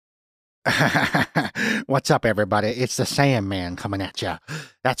What's up, everybody? It's the Sandman coming at ya.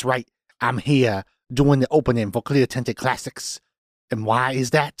 That's right. I'm here doing the opening for Clear Tinted Classics. And why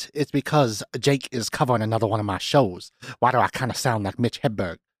is that? It's because Jake is covering another one of my shows. Why do I kind of sound like Mitch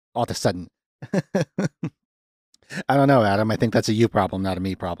Hedberg all of a sudden? I don't know, Adam. I think that's a you problem, not a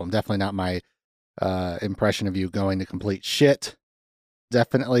me problem. Definitely not my impression of you going to complete shit.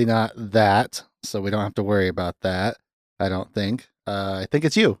 Definitely not that. So we don't have to worry about that. I don't think. I think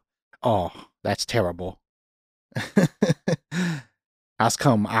it's you. Oh, that's terrible. How's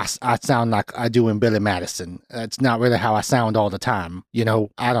come I sound like I do in Billy Madison? It's not really how I sound all the time.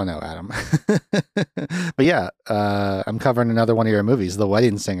 I don't know, Adam. But yeah, I'm covering another one of your movies, The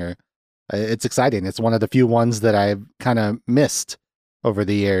Wedding Singer. It's exciting. It's one of the few ones that I've kind of missed over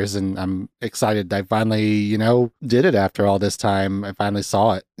the years, and I'm excited I finally, did it after all this time. I finally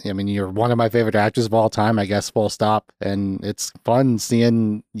saw it. I mean, you're one of my favorite actors of all time, I guess, full stop. And it's fun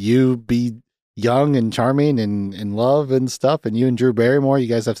seeing you be young and charming and in love and stuff. And you and Drew Barrymore, you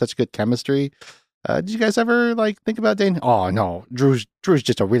guys have such good chemistry. Did you guys ever think about dating? Oh no, Drew's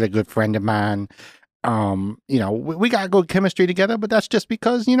just a really good friend of mine. We got good chemistry together, but that's just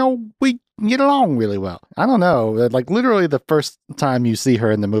because, we get along really well. I don't know. Like literally the first time you see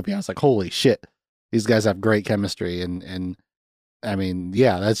her in the movie, I was like, holy shit, these guys have great chemistry. And I mean,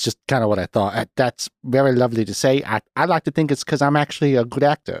 yeah, that's just kind of what I thought. That's very lovely to say. I like to think it's because I'm actually a good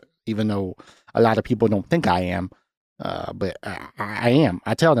actor, even though a lot of people don't think I am. But I am.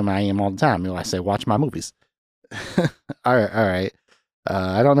 I tell them I am all the time. I say, watch my movies. All right, all right.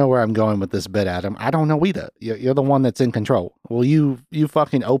 I don't know where I'm going with this bit, Adam. I don't know either. You're the one that's in control. Well, you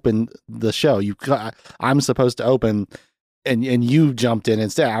fucking opened the show. I'm supposed to open, and you jumped in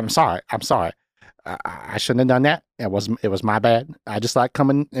instead. I'm sorry. I'm sorry. I shouldn't have done that. It was my bad. I just like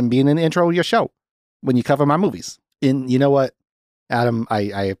coming and being in the intro of your show when you cover my movies. And you know what, Adam, I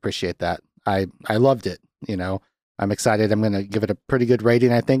appreciate that. I loved it. I'm excited. I'm gonna give it a pretty good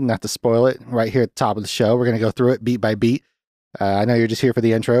rating. I think, not to spoil it, right here at the top of the show. We're gonna go through it beat by beat. I know you're just here for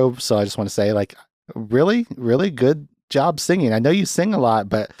the intro, so I just want to say, really, really good job singing. I know you sing a lot,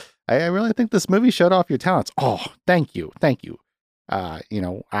 but I really think this movie showed off your talents. Oh, thank you, thank you. I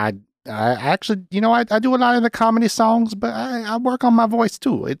actually, I do a lot of the comedy songs, but I work on my voice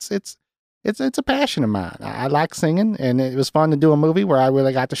too. It's a passion of mine. I like singing, and it was fun to do a movie where I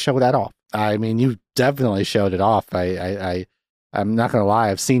really got to show that off. I mean, you definitely showed it off. I'm not gonna lie.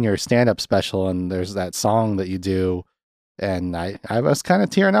 I've seen your stand-up special, and there's that song that you do. And I was kind of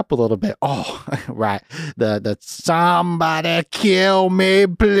tearing up a little bit. Oh, right. The somebody kill me,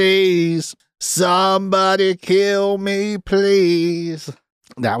 please. Somebody kill me, please.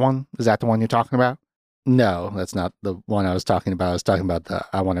 That one? Is that the one you're talking about? No, that's not the one I was talking about. I was talking about the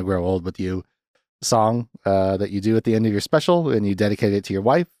I Want to Grow Old with You song that you do at the end of your special, and you dedicate it to your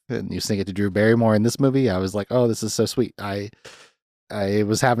wife, and you sing it to Drew Barrymore in this movie. I was like, oh, this is so sweet. I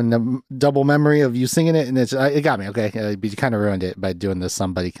was having the double memory of you singing it, and it got me. Okay, but you kind of ruined it by doing the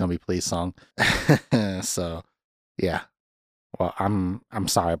 "Somebody Kill Me Please" song. So, yeah. Well, I'm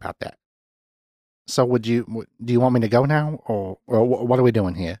sorry about that. So, do you want me to go now, or what are we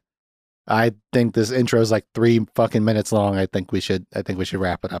doing here? I think this intro is like 3 fucking minutes long. I think we should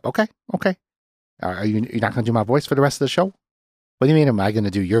wrap it up. Okay, okay. You're not gonna do my voice for the rest of the show? What do you mean? Am I gonna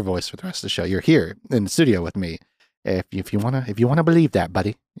do your voice for the rest of the show? You're here in the studio with me. If you wanna believe that,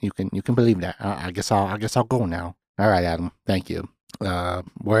 buddy, you can believe that. I guess I'll go now. All right, Adam. Thank you.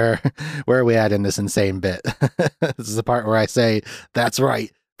 Where where are we at in this insane bit? This is the part where I say, "That's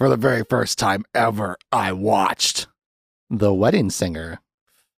right." For the very first time ever, I watched The Wedding Singer.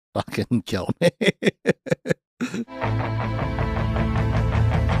 Fucking kill me.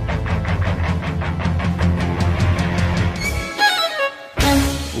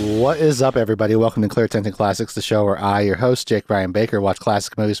 What is up, everybody? Welcome to Clear Tinted Classics, the show where I, your host, Jake Ryan Baker, watch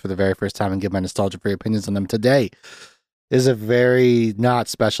classic movies for the very first time and give my nostalgia-free opinions on them. Today is a very not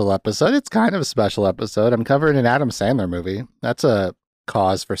special episode. It's kind of a special episode. I'm covering an Adam Sandler movie. That's a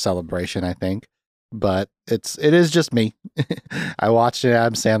cause for celebration, I think. But it is just me. I watched an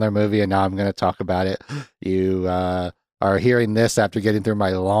Adam Sandler movie, and now I'm going to talk about it. You are hearing this after getting through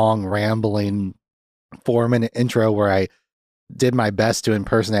my long, rambling 4-minute intro where I did my best to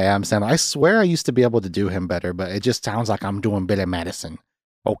impersonate Adam Sandler. I swear I used to be able to do him better, but it just sounds like I'm doing Billy Madison.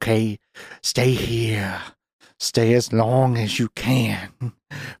 Okay, stay here. Stay as long as you can,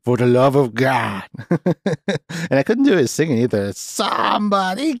 for the love of God. And I couldn't do his singing either.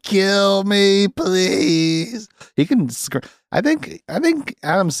 Somebody kill me, please. He can scream. I think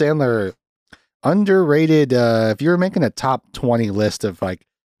Adam Sandler underrated. If you were making a top 20 list of like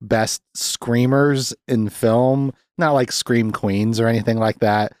best screamers in film, not like scream queens or anything like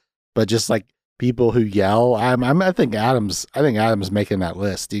that, but just like people who yell. I think Adam's making that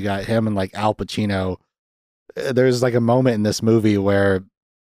list. You got him and like Al Pacino. There's like a moment in this movie where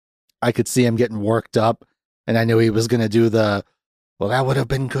I could see him getting worked up, and I knew he was going to do the, well, that would have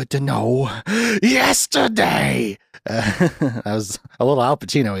been good to know yesterday. That was a little Al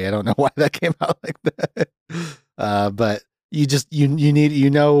Pacino-y. I don't know why that came out like that. But you need,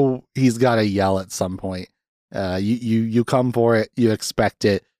 he's got to yell at some point. You come for it, you expect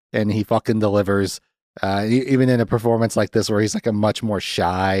it, and he fucking delivers. Even in a performance like this, where he's like a much more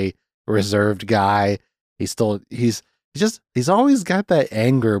shy, reserved guy, he's always got that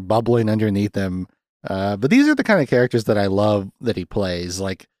anger bubbling underneath him. But these are the kind of characters that I love that he plays.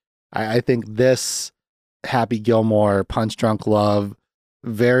 Like, I think this, Happy Gilmore, Punch Drunk Love,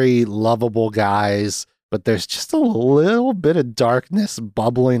 very lovable guys, but there's just a little bit of darkness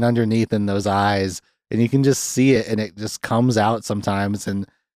bubbling underneath in those eyes, and you can just see it, and it just comes out sometimes. And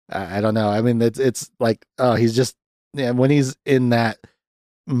I don't know. I mean, it's like, oh, he's just, yeah, when he's in that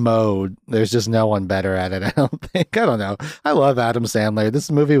mode, there's just no one better at it, I don't think. I don't know. I love Adam Sandler.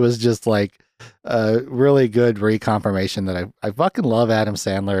 This movie was just like a really good reconfirmation that I fucking love Adam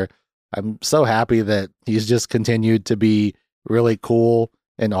Sandler. I'm so happy that he's just continued to be really cool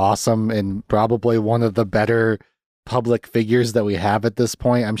and awesome, and probably one of the better public figures that we have at this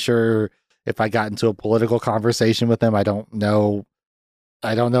point. I'm sure if I got into a political conversation with him, I don't know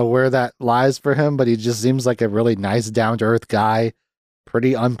where that lies for him, but he just seems like a really nice, down-to-earth guy.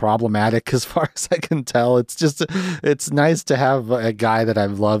 Pretty unproblematic as far as I can tell. It's nice to have a guy that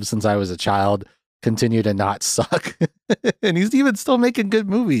I've loved since I was a child continue to not suck. And he's even still making good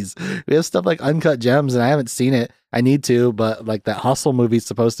movies. We have stuff like Uncut Gems, and I haven't seen it. I need to, but like that Hustle movie's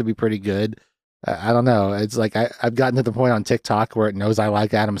supposed to be pretty good. I don't know. It's like I've gotten to the point on TikTok where it knows I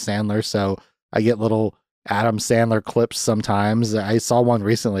like Adam Sandler, so I get little Adam Sandler clips sometimes. I saw one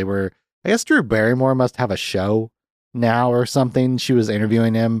recently where I guess Drew Barrymore must have a show now or something. She was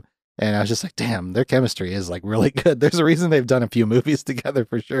interviewing him, and I was just like, damn, their chemistry is like really good. There's a reason they've done a few movies together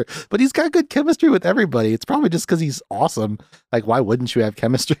for sure, but he's got good chemistry with everybody. It's probably just because he's awesome. Like, why wouldn't you have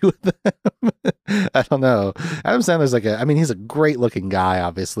chemistry with them? I don't know. Adam Sandler's like he's a great looking guy,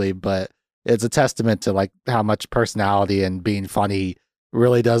 obviously, but it's a testament to like how much personality and being funny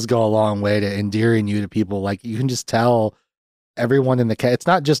really does go a long way to endearing you to people. Like, you can just tell everyone in the it's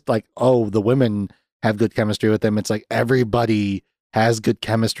not just like, oh, the women have good chemistry with him. It's like everybody has good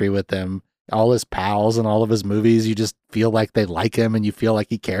chemistry with him. All his pals and all of his movies, you just feel like they like him, and you feel like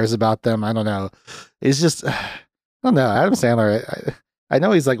he cares about them. I don't know. It's just, I don't know. Adam Sandler, I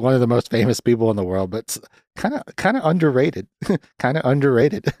know he's like one of the most famous people in the world, but it's kind of underrated. Kind of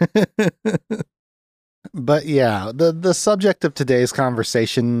underrated. But yeah, the subject of today's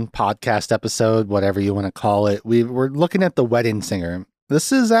conversation, podcast episode, whatever you want to call it, we're looking at The Wedding Singer.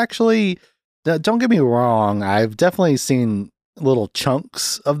 This is actually, don't get me wrong, I've definitely seen little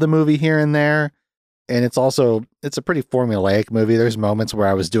chunks of the movie here and there, and it's a pretty formulaic movie. There's moments where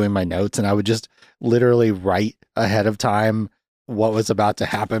I was doing my notes and I would just literally write ahead of time what was about to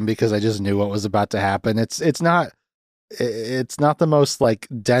happen because I just knew what was about to happen. It's not the most like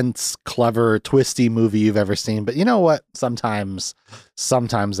dense, clever, twisty movie you've ever seen, but you know what? Sometimes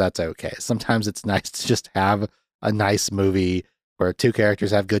that's okay. Sometimes it's nice to just have a nice movie where two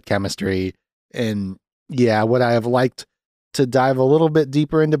characters have good chemistry. And yeah, would I have liked to dive a little bit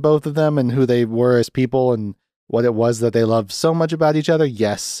deeper into both of them and who they were as people and what it was that they loved so much about each other?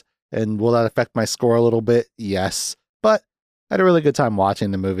 Yes. And will that affect my score a little bit? Yes. But I had a really good time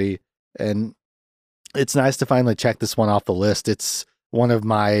watching the movie, and it's nice to finally check this one off the list. It's one of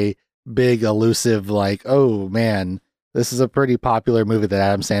my big elusive, like, oh man, this is a pretty popular movie that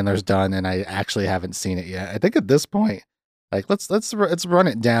Adam Sandler's done, and I actually haven't seen it yet. I think at this point, like, let's run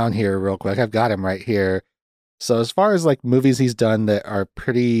it down here real quick. I've got him right here. So as far as like movies he's done that are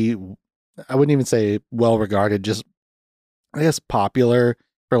pretty, I wouldn't even say well regarded, just I guess popular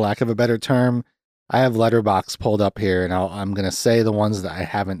for lack of a better term, I have Letterboxd pulled up here, and I'm gonna say the ones that I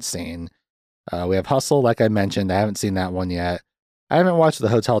haven't seen. We have Hustle, like I mentioned. I haven't seen that one yet. I haven't watched the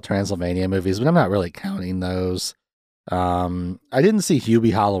Hotel Transylvania movies, but I'm not really counting those. I didn't see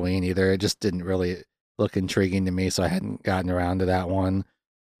Hubie Halloween either. It just didn't really look intriguing to me, so I hadn't gotten around to that one.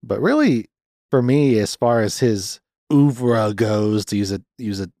 But really, for me, as far as his oeuvre goes, to use a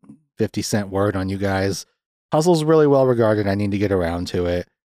 50-cent word on you guys, Hustle's really well regarded. I need to get around to it.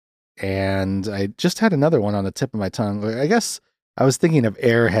 And I just had another one on the tip of my tongue. I guess I was thinking of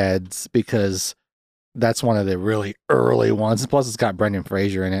Airheads because that's one of the really early ones. Plus, it's got Brendan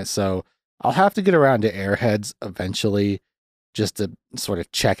Fraser in it. So I'll have to get around to Airheads eventually just to sort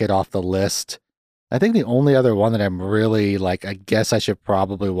of check it off the list. I think the only other one that I'm really like, I guess I should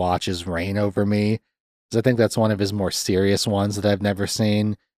probably watch is Reign Over Me. Because I think that's one of his more serious ones that I've never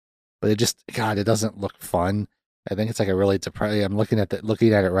seen. But it just, God, it doesn't look fun. I think it's like a really depressing. I'm looking at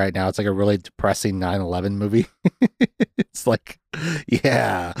it right now. It's like a really depressing 9/11 movie. It's like,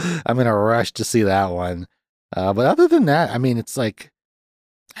 yeah, I'm gonna rush to see that one. But other than that, I mean, it's like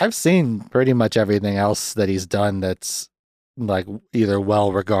I've seen pretty much everything else that he's done that's like either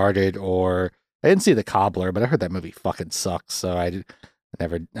well regarded or I didn't see The Cobbler, but I heard that movie fucking sucks, so I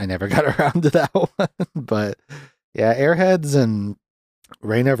never got around to that one. But yeah, Airheads and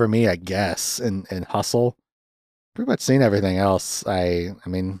Reign Over Me, I guess, and Hustle. Pretty much seen everything else. I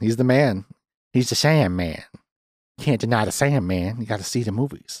mean, he's the man. He's the Sandman. Can't deny the Sandman. You got to see the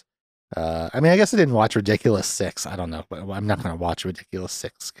movies. I mean, I guess I didn't watch Ridiculous 6. I don't know, but I'm not going to watch Ridiculous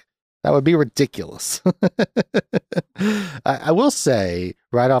 6. That would be ridiculous. I will say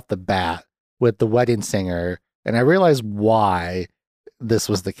right off the bat with The Wedding Singer, and I realized why this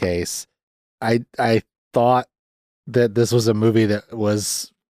was the case. I thought that this was a movie that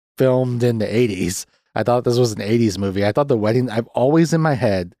was filmed in the 80s. I thought this was an 80s movie. I thought I've always in my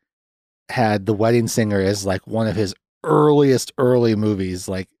head had The Wedding Singer as like one of his early movies.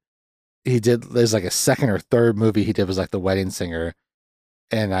 Like there's like a second or third movie he did was like The Wedding Singer.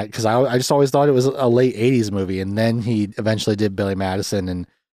 And I just always thought it was a late 80s movie. And then he eventually did Billy Madison and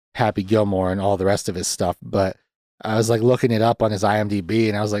Happy Gilmore and all the rest of his stuff. But I was like looking it up on his IMDb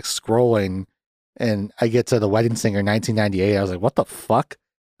and I was like scrolling and I get to The Wedding Singer 1998. I was like, what the fuck?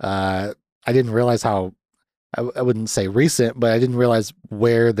 I didn't realize how, I wouldn't say recent, but I didn't realize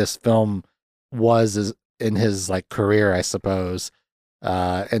where this film was in his like career, I suppose.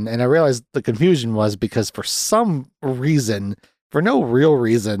 And I realized the confusion was because for some reason, for no real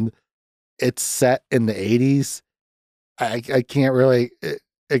reason, it's set in the 80s. I can't really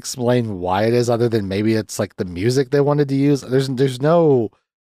explain why it is other than maybe it's like the music they wanted to use. There's no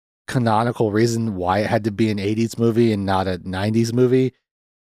canonical reason why it had to be an 80s movie and not a 90s movie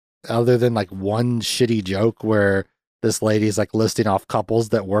other than like one shitty joke where this lady's like listing off couples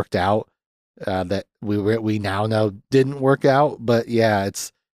that worked out that we now know didn't work out. But yeah,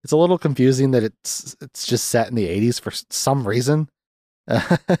 it's a little confusing that it's just set in the 80s for some reason.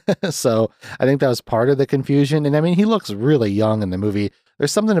 So I think that was part of the confusion. And I mean, he looks really young in the movie.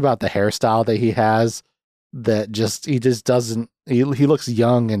 There's something about the hairstyle that he has that he just doesn't, he looks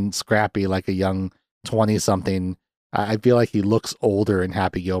young and scrappy like a young 20 something. I feel like he looks older in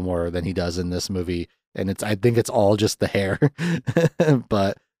Happy Gilmore than he does in this movie. And I think it's all just the hair,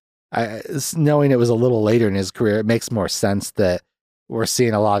 but knowing it was a little later in his career, it makes more sense that we're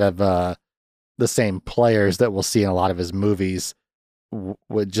seeing a lot of the same players that we'll see in a lot of his movies.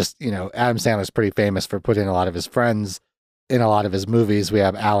 Would just, Adam Sandler's pretty famous for putting a lot of his friends in a lot of his movies. We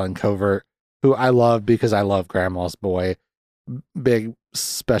have Alan Covert, who I love because I love Grandma's Boy. Big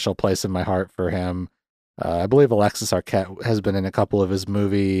special place in my heart for him. I believe Alexis Arquette has been in a couple of his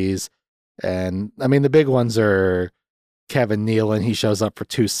movies. And I mean, the big ones are Kevin Nealon. He shows up for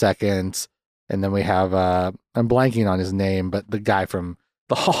 2 seconds. And then we have, I'm blanking on his name, but the guy from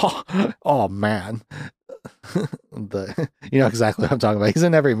oh man. You know exactly what I'm talking about. He's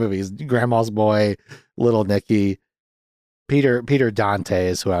in every movie. He's Grandma's Boy, Little Nicky. Peter Dante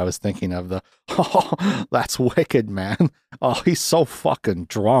is who I was thinking of. That's wicked, man. Oh, he's so fucking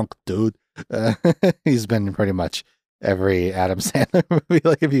drunk, dude. He's been in pretty much every Adam Sandler movie.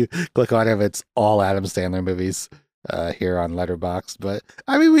 Like if you click on him, it's all Adam Sandler movies here on Letterboxd. But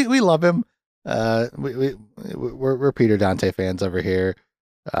I mean, we love him. We're Peter Dante fans over here.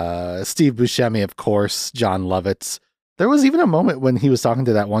 Steve Buscemi, of course. John Lovitz. There was even a moment when he was talking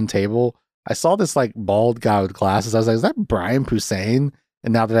to that one table. I saw this like bald guy with glasses. I was like, is that Brian Posehn?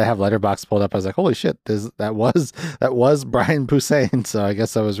 And now that I have Letterboxd pulled up, I was like, holy shit, that was Brian Posehn. So I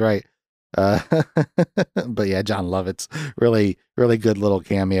guess I was right. But yeah, John Lovitz, really, really good little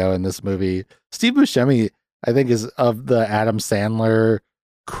cameo in this movie. Steve Buscemi, I think, is of the Adam Sandler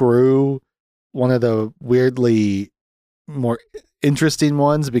crew, one of the weirdly more interesting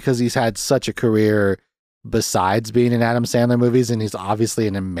ones because he's had such a career besides being in Adam Sandler movies, and he's obviously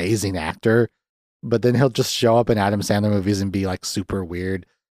an amazing actor, but then he'll just show up in Adam Sandler movies and be like super weird.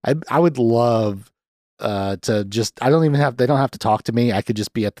 I would love to just, they don't have to talk to me. I could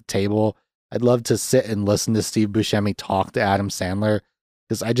just be at the table. I'd love to sit and listen to Steve Buscemi talk to Adam Sandler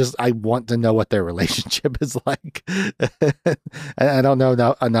because I want to know what their relationship is like. I don't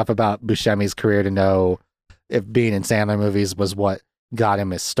know enough about Buscemi's career to know if being in Sandler movies was what got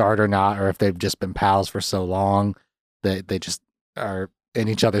him his start or not, or if they've just been pals for so long that they just are in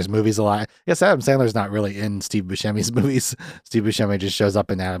each other's movies a lot. I guess Adam Sandler's not really in Steve Buscemi's movies. Steve Buscemi just shows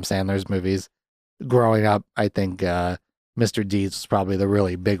up in Adam Sandler's movies. growing up, I think Mr. Deeds was probably the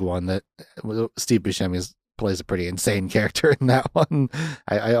really big one that Steve Buscemi plays a pretty insane character in that one.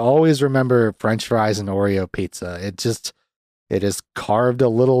 I always remember French fries and Oreo pizza. It has carved a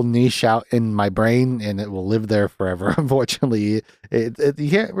little niche out in my brain, and it will live there forever. Unfortunately, you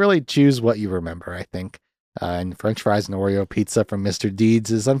can't really choose what you remember, I think. And French fries and Oreo pizza from Mr. Deeds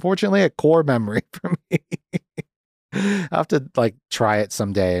is unfortunately a core memory for me. I'll have to like try it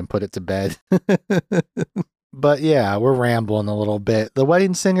someday and put it to bed. But yeah, we're rambling a little bit. The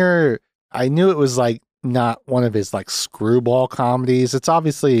Wedding Singer, I knew it was like not one of his like screwball comedies. It's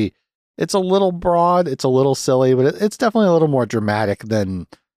obviously, it's a little broad, it's a little silly, but it's definitely a little more dramatic than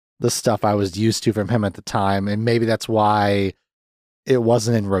the stuff I was used to from him at the time. And maybe that's why it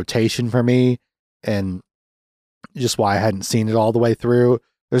wasn't in rotation for me, and just why I hadn't seen it all the way through.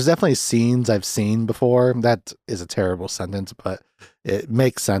 There's definitely scenes I've seen before. That is a terrible sentence, but it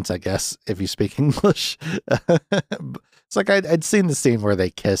makes sense, I guess, if you speak English. It's like I'd seen the scene where they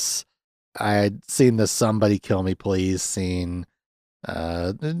kiss. I'd seen the "Somebody Kill Me Please" scene.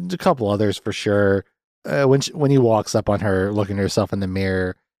 A couple others for sure. When he walks up on her, looking at herself in the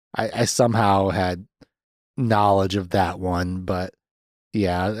mirror, I somehow had knowledge of that one. But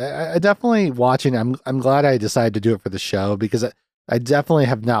yeah, I definitely watching. I'm glad I decided to do it for the show, because I definitely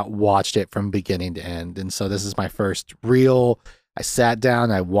have not watched it from beginning to end. And so this is my first real, I sat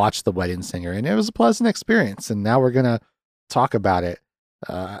down, I watched The Wedding Singer, and it was a pleasant experience. And now we're going to talk about it.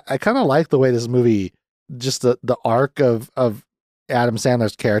 I kind of like the way this movie, just the arc of Adam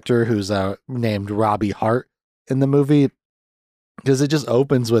Sandler's character, who's named Robbie Hart in the movie, because it just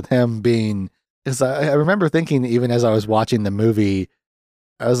opens with him being, because I remember thinking, even as I was watching the movie,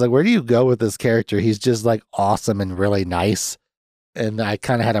 I was like, where do you go with this character? He's just like awesome and really nice. And I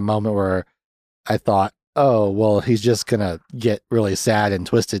kind of had a moment where I thought, oh, well, he's just going to get really sad and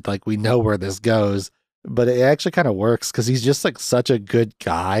twisted. Like, we know where this goes. But it actually kind of works, because he's just like such a good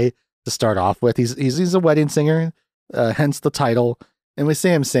guy to start off with. He's a wedding singer, hence the title. And we see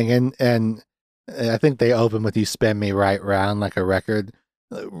him singing, and I think they open with "You Spin Me Right Round Like a Record."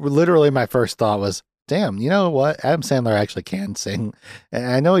 Literally, my first thought was, damn, you know what? Adam Sandler actually can sing. And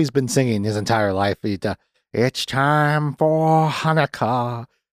I know he's been singing his entire life. It's time for Hanukkah.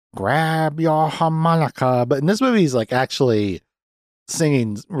 Grab your harmonica. But in this movie, he's like actually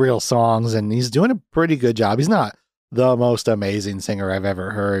singing real songs, and he's doing a pretty good job. He's not the most amazing singer I've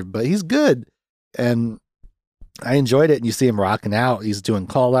ever heard, but he's good. And I enjoyed it. And you see him rocking out. He's doing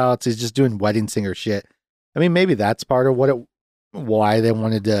call outs. He's just doing wedding singer shit. I mean, maybe that's part of why they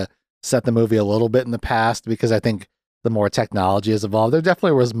wanted to set the movie a little bit in the past, because I think the more technology has evolved, there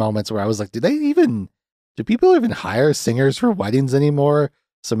definitely was moments where I was like, do people even hire singers for weddings anymore?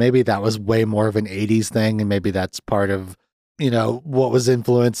 So maybe that was way more of an 80s thing. And maybe that's part of, what was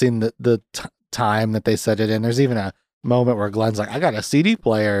influencing the time that they set it in. There's even a moment where Glenn's like, I got a CD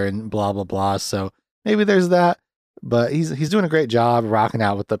player and blah, blah, blah. So maybe there's that, but he's doing a great job rocking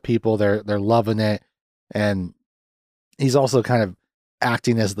out with the people. They're loving it. And he's also kind of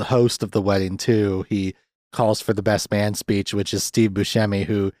acting as the host of the wedding too. He calls for the best man speech, which is Steve Buscemi,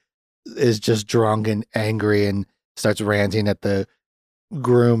 who is just drunk and angry and starts ranting at the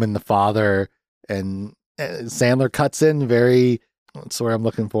groom and the father. And Sandler cuts in that's what I'm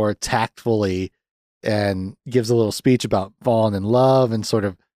looking for, tactfully, and gives a little speech about falling in love and sort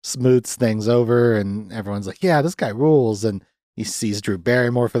of smooths things over. And everyone's like, yeah, this guy rules. And he sees Drew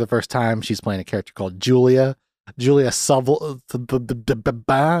Barrymore for the first time. She's playing a character called Julia Sullivan.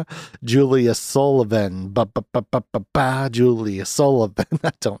 Julia Sullivan.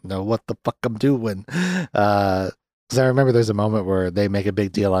 I don't know what the fuck I'm doing. Because I remember there's a moment where they make a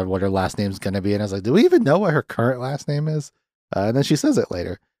big deal out of what her last name's going to be. And I was like, do we even know what her current last name is? And then she says it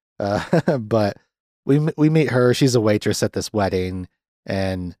later. But we meet her. She's a waitress at this wedding.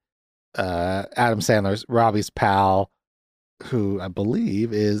 And Adam Sandler's Robbie's pal, who I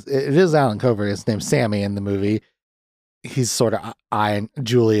believe it is Alan Covert. His name's Sammy in the movie. He's sort of eyeing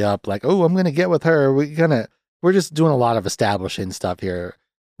Julie up like, oh, I'm going to get with her. We're just doing a lot of establishing stuff here.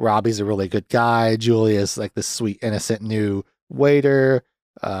 Robbie's a really good guy. Julia's like this sweet, innocent new waiter.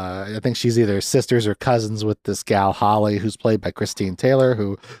 I think she's either sisters or cousins with this gal, Holly, who's played by Christine Taylor,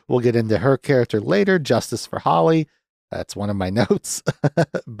 who we'll get into her character later. Justice for Holly. That's one of my notes.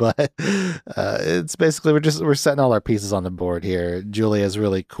 But it's basically we're setting all our pieces on the board here. Julia's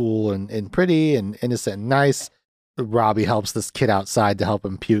really cool and pretty and innocent and nice. Robbie helps this kid outside to help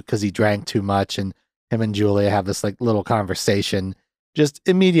him puke because he drank too much, and him and Julia have this like little conversation. Just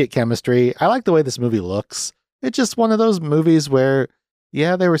immediate chemistry. I like the way this movie looks. It's just one of those movies where,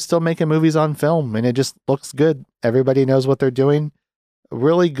 yeah, they were still making movies on film and it just looks good. Everybody knows what they're doing.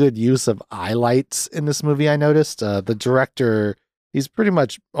 really good use of highlights in this movie. I noticed the director, he's pretty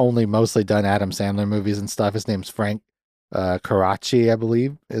much only mostly done Adam Sandler movies and stuff. His name's Frank Karachi, I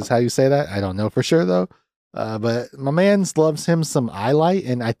believe is how you say that. I don't know for sure though. But my man loves him some highlight,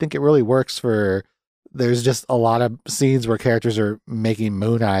 and I think it really works for. There's just a lot of scenes where characters are making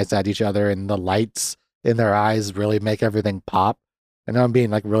moon eyes at each other, and the lights in their eyes really make everything pop. I know I'm being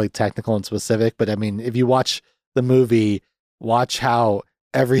like really technical and specific, but I mean, if you watch the movie, watch how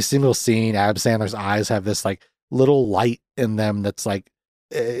every single scene, Adam Sandler's eyes have this like little light in them that's like,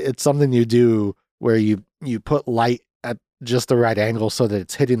 it's something you do where you put light at just the right angle so that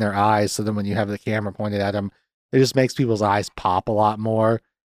it's hitting their eyes. So then when you have the camera pointed at them, it just makes people's eyes pop a lot more.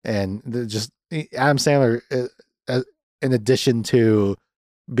 And just Adam Sandler, in addition to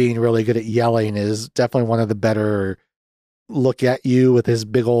being really good at yelling, is definitely one of the better look at you with his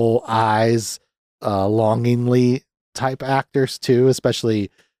big old eyes, longingly type actors too,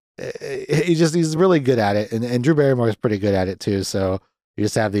 especially he's really good at it. And Drew Barrymore is pretty good at it too. So you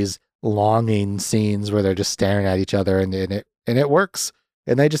just have these longing scenes where they're just staring at each other and it works.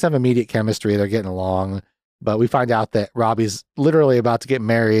 And they just have immediate chemistry. They're getting along. But we find out that Robbie's literally about to get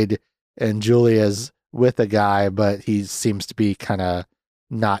married and Julia's with a guy, but he seems to be kind of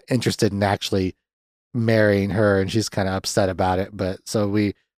not interested in actually marrying her, and she's kind of upset about it. But so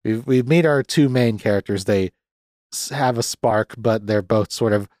we meet our two main characters. They have a spark, but they're both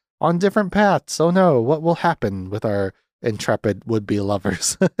sort of on different paths. Oh no, what will happen with our intrepid would-be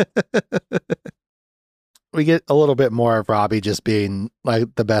lovers? We get a little bit more of Robbie just being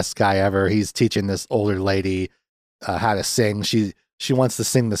like the best guy ever. He's teaching this older lady how to sing. She wants to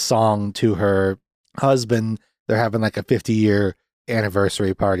sing the song to her husband. They're having like a 50-year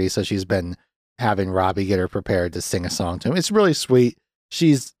anniversary party, so she's been having Robbie get her prepared to sing a song to him. It's really sweet.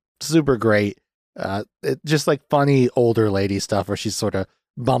 She's super great. Just like funny older lady stuff where she's sort of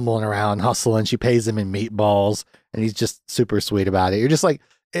bumbling around, hustling. She pays him in meatballs, and he's just super sweet about it. You're just like,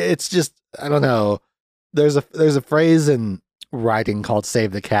 it's just, I don't know. There's a phrase in writing called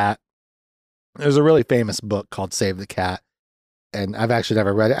 "Save the Cat." There's a really famous book called "Save the Cat," and I've actually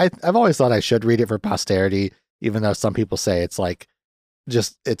never read it. I've always thought I should read it for posterity, even though some people say it's like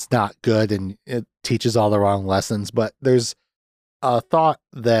just it's not good and it teaches all the wrong lessons. But there's a thought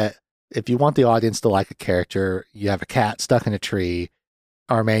that if you want the audience to like a character, you have a cat stuck in a tree.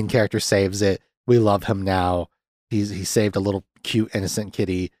 Our main character saves it. We love him now. He saved a little cute innocent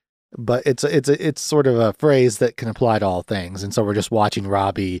kitty. But it's sort of a phrase that can apply to all things. And so we're just watching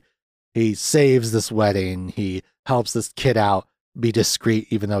Robbie. He saves this wedding. He helps this kid out, be discreet,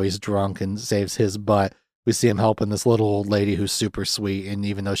 even though he's drunk, and saves his butt. We see him helping this little old lady who's super sweet. And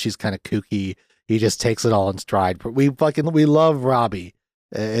even though she's kind of kooky, he just takes it all in stride. But we love Robbie.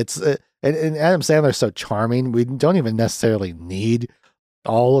 And Adam Sandler's so charming. We don't even necessarily need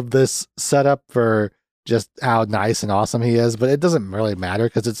all of this setup for just how nice and awesome he is, but it doesn't really matter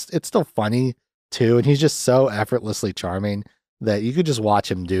because it's still funny too, and he's just so effortlessly charming that you could just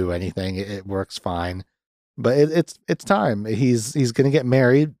watch him do anything. It works fine. But it's time. He's gonna get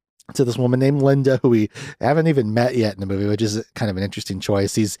married to this woman named Linda, who we haven't even met yet in the movie, which is kind of an interesting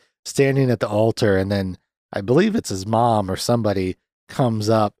choice. He's standing at the altar, and then I believe it's his mom or somebody comes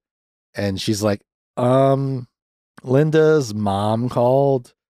up, and she's like, Linda's mom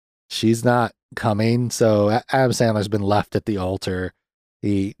called. She's not coming. So Adam Sandler's been left at the altar.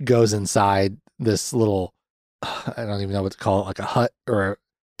 He goes inside this little, I don't even know what to call it, like a hut or a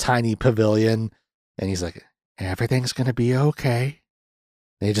tiny pavilion. And he's like, everything's going to be okay.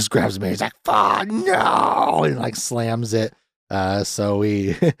 And he just grabs me. He's like, oh, no. And like slams it. So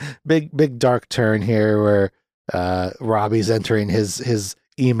we, big dark turn here where Robbie's entering his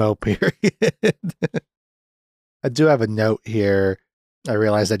emo period. I do have a note here. I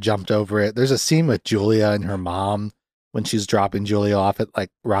realized I jumped over it. There's a scene with Julia and her mom when she's dropping Julia off at like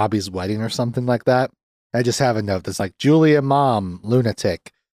Robbie's wedding or something like that. I just have a note that's like, Julia mom,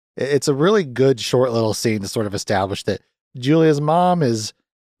 lunatic. It's a really good short little scene to sort of establish that Julia's mom is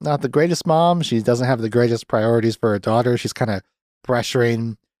not the greatest mom. She doesn't have the greatest priorities for her daughter. She's kind of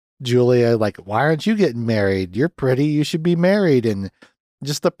pressuring Julia, like, why aren't you getting married? You're pretty. You should be married. And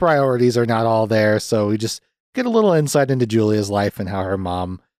just the priorities are not all there. So we just get a little insight into Julia's life and how her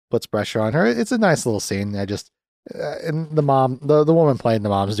mom puts pressure on her. It's a nice little scene. And the mom, the woman playing the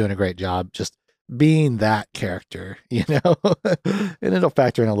mom is doing a great job just being that character, you know? And it'll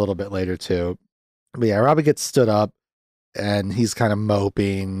factor in a little bit later too. But yeah, Robbie gets stood up and he's kind of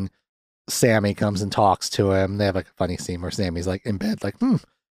moping. Sammy comes and talks to him. They have like a funny scene where Sammy's like in bed, like, what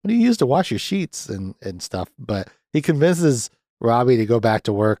do you use to wash your sheets and stuff? But he convinces Robbie to go back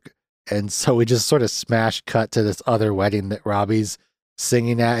to work. And so we just sort of smash cut to this other wedding that Robbie's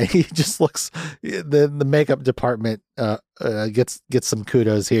singing at. He just looks, the makeup department gets some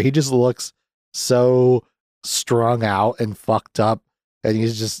kudos here. He just looks so strung out and fucked up, and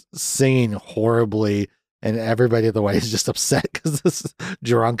he's just singing horribly, and everybody at the wedding is just upset because this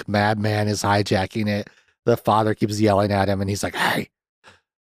drunk madman is hijacking it. The father keeps yelling at him, and he's like, "Hey,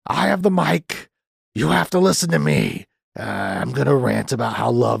 I have the mic. You have to listen to me. I'm gonna rant about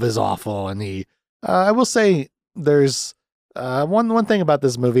how love is awful." And I will say, there's one thing about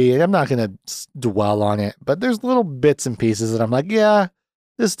this movie, and I'm not gonna dwell on it, but there's little bits and pieces that I'm like, yeah,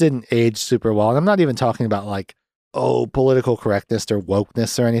 this didn't age super well. And I'm not even talking about like, oh, political correctness or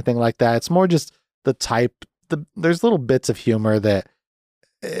wokeness or anything like that. It's more just there's little bits of humor that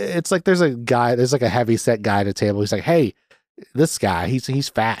it's like there's like a heavy set guy at a table. He's like, "Hey, this guy, he's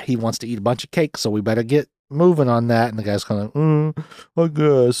fat. He wants to eat a bunch of cake, so we better get moving on that." And the guy's kind of, I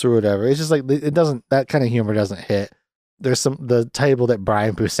guess, or whatever. It's just like, that kind of humor doesn't hit. There's the table that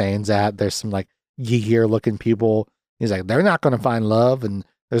Brian Posehn's at, there's some like geekier looking people. He's like, "They're not going to find love." And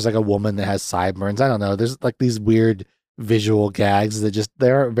there's like a woman that has sideburns. I don't know. There's like these weird visual gags that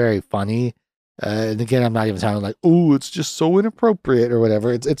they aren't very funny. And again, I'm not even talking like, "Oh, it's just so inappropriate" or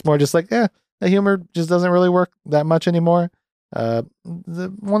whatever. It's more just like, the humor just doesn't really work that much anymore. Not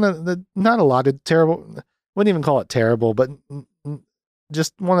a lot of terrible, wouldn't even call it terrible, but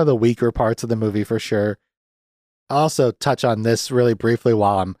just one of the weaker parts of the movie for sure. I'll also touch on this really briefly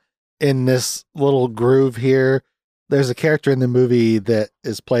while I'm in this little groove here. There's a character in the movie that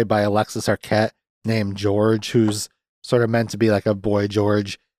is played by Alexis Arquette named George, who's sort of meant to be like a Boy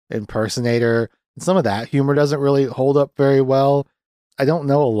George impersonator. And some of that humor doesn't really hold up very well. I don't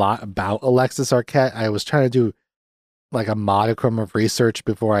know a lot about Alexis Arquette. I was trying to do like a modicum of research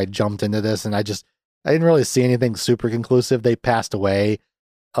before I jumped into this, and I didn't really see anything super conclusive. They passed away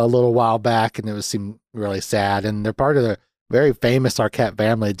a little while back, and it seemed really sad. And they're part of the very famous Arquette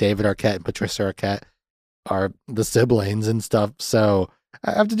family. David Arquette and Patricia Arquette are the siblings and stuff. So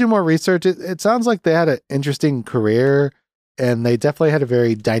I have to do more research. It sounds like they had an interesting career, and they definitely had a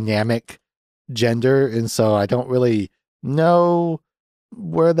very dynamic gender. And so I don't really know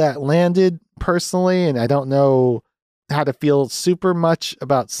where that landed personally, and I don't know how to feel super much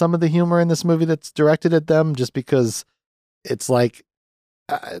about some of the humor in this movie that's directed at them, just because it's like,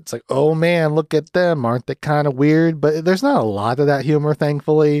 oh man, look at them, aren't they kind of weird? But there's not a lot of that humor,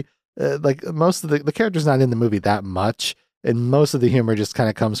 thankfully. Like most of the character's not in the movie that much, and most of the humor just kind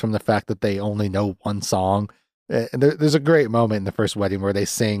of comes from the fact that they only know one song. And there's a great moment in the first wedding where they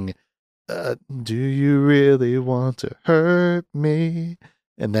sing, "Do you really want to hurt me?"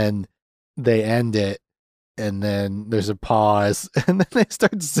 And then they end it, and then there's a pause, and then they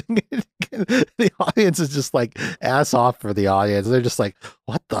start singing it again. The audience is just like ass off for the audience. They're just like,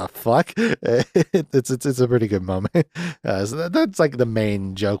 "What the fuck?" It's a pretty good moment. So that's like the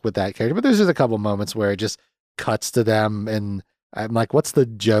main joke with that character. But there's just a couple moments where it just cuts to them, and I'm like, "What's the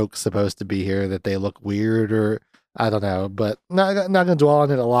joke supposed to be here? That they look weird, or I don't know." But not gonna dwell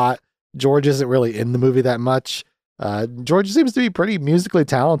on it a lot. George isn't really in the movie that much. George seems to be pretty musically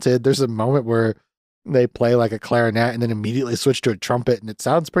talented. There's a moment where they play like a clarinet and then immediately switch to a trumpet, and it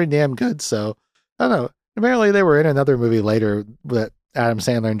sounds pretty damn good. So I don't know. Apparently they were in another movie later that Adam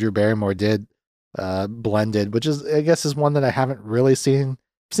Sandler and Drew Barrymore did, Blended, which I guess is one that I haven't really seen.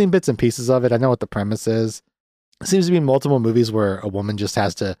 I've seen bits and pieces of it. I know what the premise is. It seems to be multiple movies where a woman just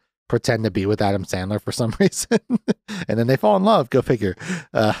has to pretend to be with Adam Sandler for some reason, and then they fall in love. Go figure.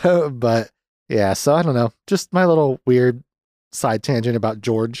 But yeah, so I don't know. Just my little weird side tangent about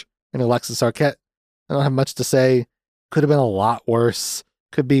George and Alexis Arquette. I don't have much to say. Could have been a lot worse.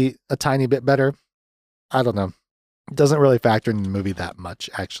 Could be a tiny bit better. I don't know. It doesn't really factor in the movie that much,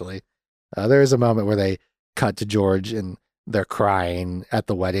 actually. There is a moment where they cut to George and they're crying at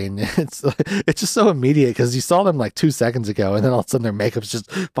the wedding. It's just so immediate because you saw them like 2 seconds ago, and then all of a sudden their makeup's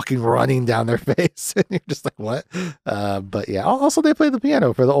just fucking running down their face, and you're just like, what? But yeah. Also, they play the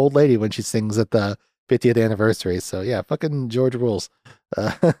piano for the old lady when she sings at the 50th anniversary. So yeah, fucking George rules.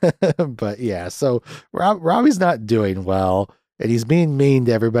 But yeah, so Robbie's not doing well, and he's being mean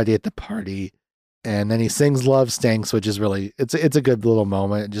to everybody at the party. And then he sings "Love Stinks," which is really, it's a good little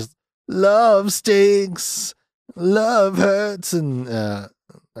moment. Just love stinks, love hurts, and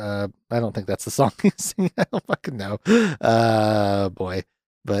I don't think that's the song he's singing. I don't fucking know. Boy.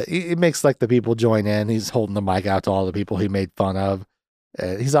 But he makes like the people join in. He's holding the mic out to all the people he made fun of.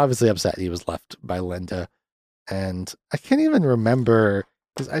 He's obviously upset he was left by Linda. And I can't even remember,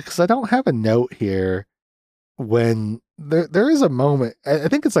 because I don't have a note here, when there is a moment, I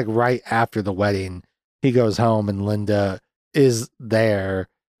think it's like right after the wedding, he goes home and Linda is there,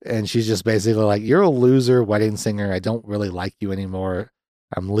 And she's just basically like, "You're a loser wedding singer. I don't really like you anymore.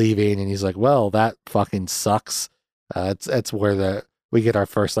 I'm leaving." And he's like, "Well, that fucking sucks." It's where we get our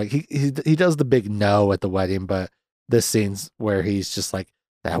first, like, he does the big no at the wedding, but this scene's where he's just like,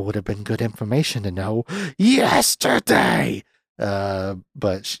 "That would have been good information to know yesterday."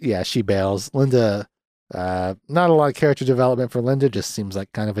 But yeah, she bails. Linda, not a lot of character development for Linda. Just seems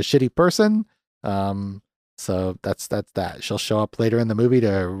like kind of a shitty person. So that's that. She'll show up later in the movie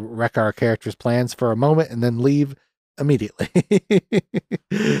to wreck our characters' plans for a moment and then leave immediately.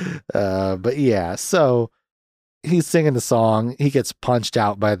 But yeah, so he's singing the song. He gets punched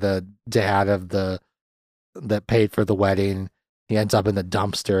out by the dad of that paid for the wedding. He ends up in the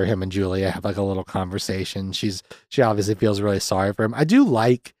dumpster. Him and Julia have like a little conversation. She obviously feels really sorry for him. I do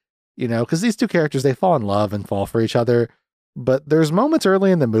like, because these two characters, they fall in love and fall for each other. But there's moments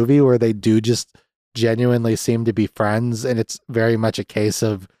early in the movie where they do just genuinely seem to be friends, and it's very much a case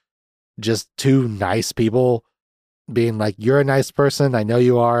of just two nice people being like, "You're a nice person, I know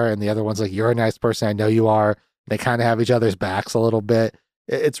you are," and the other one's like, "You're a nice person, I know you are." They kind of have each other's backs a little bit.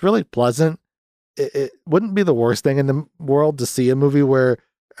 It's really pleasant. It wouldn't be the worst thing in the world to see a movie where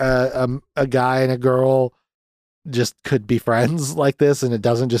a guy and a girl just could be friends like this, and it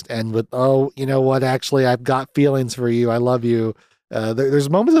doesn't just end with, "Oh, you know what, actually I've got feelings for you, I love you." There's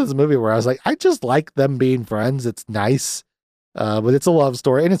moments of this movie where I was like, I just like them being friends. It's nice, but it's a love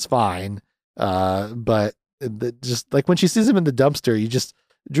story and it's fine. But just like when she sees him in the dumpster,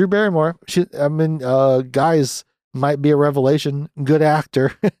 Drew Barrymore. Guys might be a revelation. Good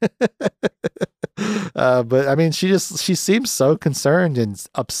actor. But I mean, she seems so concerned and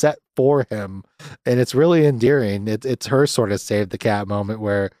upset for him, and it's really endearing. It's her sort of save the cat moment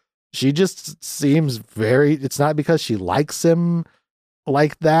where she just seems very. It's not because she likes him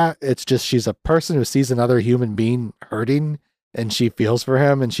like that. It's just she's a person who sees another human being hurting and she feels for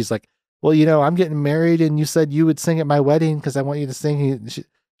him, and she's like, "Well, I'm getting married and you said you would sing at my wedding because I want you to sing."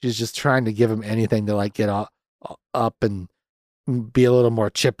 She's just trying to give him anything to like get up and be a little more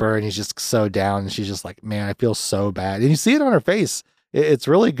chipper, and he's just so down, and she's just like, "Man, I feel so bad." And you see it on her face. It's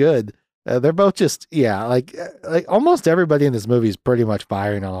really good. They're both just, yeah, like almost everybody in this movie is pretty much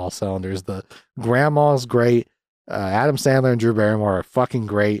firing on all cylinders. The grandma's great. Adam Sandler and Drew Barrymore are fucking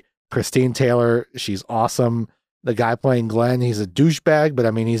great. Christine Taylor, she's awesome. The guy playing Glenn, he's a douchebag, but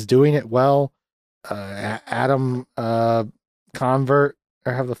I mean, he's doing it well. Adam Convert,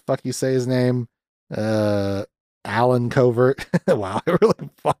 or how the fuck you say his name? Alan Covert. Wow, I really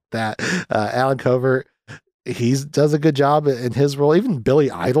fucked that. Alan Covert, he does a good job in his role. Even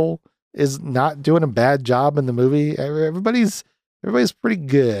Billy Idol is not doing a bad job in the movie. Everybody's pretty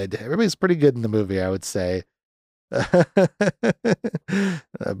good. Everybody's pretty good in the movie, I would say.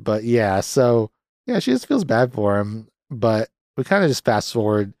 But yeah, so yeah, she just feels bad for him. But we kind of just fast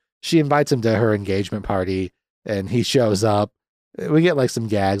forward. She invites him to her engagement party, and he shows up. We get like some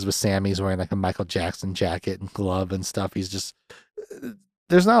gags with Sammy's wearing like a Michael Jackson jacket and glove and stuff. There's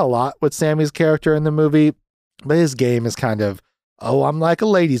not a lot with Sammy's character in the movie, but his game is kind of, "Oh, I'm like a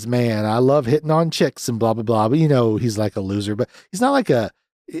ladies' man. I love hitting on chicks and blah, blah, blah." But he's like a loser, but he's not like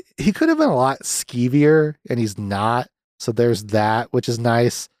he could have been a lot skeevier, and he's not. So there's that, which is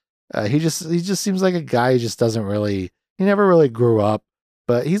nice. He just seems like a guy who just he never really grew up,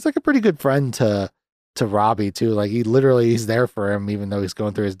 but he's like a pretty good friend to Robbie too. Like he's there for him, even though he's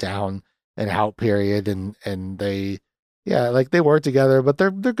going through his down and out period, and they, yeah, like they work together, but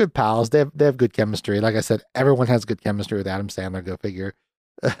they're good pals. They have good chemistry. Like I said, everyone has good chemistry with Adam Sandler, go figure.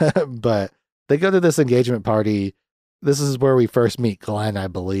 But they go to this engagement party. This is where we first meet Glenn, I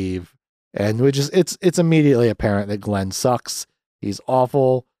believe. And it's immediately apparent that Glenn sucks. He's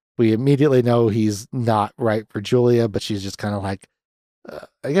awful. We immediately know he's not right for Julia, but she's just kind of like,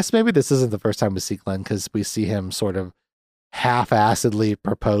 I guess maybe this isn't the first time we see Glenn, because we see him sort of half-assedly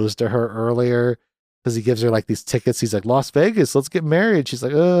propose to her earlier, because he gives her like these tickets. He's like, "Las Vegas, let's get married." She's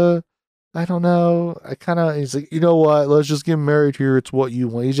like, I don't know. He's like, "You know what? Let's just get married here. It's what you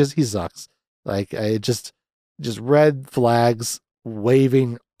want." He sucks. Like, I just red flags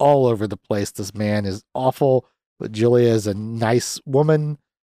waving all over the place. This man is awful, but Julia is a nice woman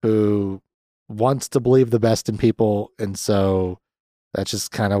who wants to believe the best in people. And so that's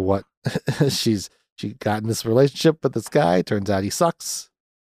just kind of what she got in this relationship with this guy. Turns out he sucks.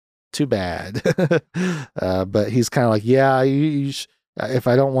 Too bad. But he's kind of like, "Yeah, if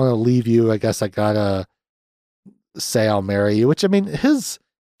I don't want to leave you, I guess I gotta say I'll marry you." Which, I mean, his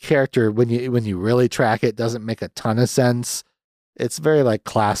character, when you really track it, doesn't make a ton of sense. It's very like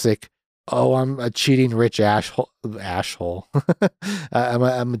classic, "Oh, I'm a cheating rich asshole.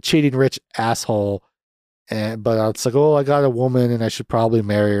 I'm a cheating rich asshole, but it's like, oh, I got a woman and I should probably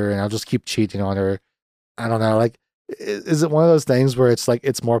marry her and I'll just keep cheating on her. I don't know. Like, is it one of those things where it's like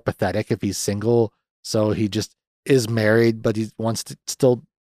it's more pathetic if he's single, so he just is married, but he wants to still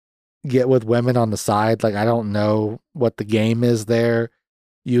get with women on the side? Like, I don't know what the game is there.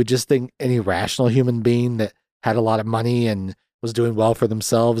 You would just think any rational human being that had a lot of money and was doing well for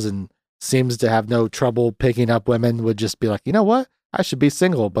themselves and seems to have no trouble picking up women would just be like, you know what? I should be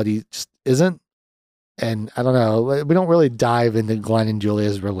single, but he just isn't. And I don't know. We don't really dive into Glenn and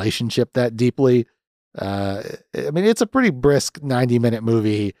Julia's relationship that deeply. I mean, it's a pretty brisk 90-minute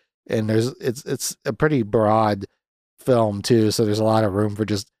movie, and it's a pretty broad film too. So there's a lot of room for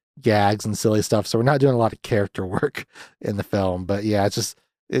just gags and silly stuff. So we're not doing a lot of character work in the film. But yeah, it's just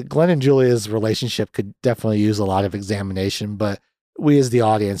Glenn and Julia's relationship could definitely use a lot of examination. But we as the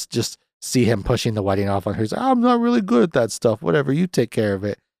audience just see him pushing the wedding off on her. He's like, I'm not really good at that stuff. Whatever, you take care of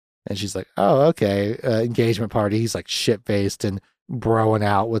it. And she's like, oh, okay. Engagement party. He's like shit faced and broing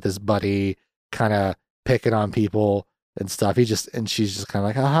out with his buddy, kind of picking on people and stuff. And she's just kind of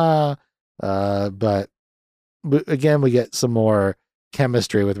like, haha. But again, we get some more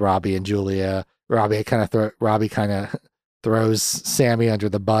chemistry with Robbie and Julia. Robbie kind of throws Sammy under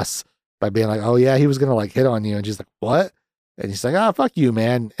the bus by being like, oh yeah, he was gonna like hit on you. And she's like, what? And he's like, oh, fuck you,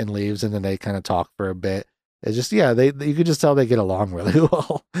 man, and leaves. And then they kind of talk for a bit. It's just, yeah, you could just tell they get along really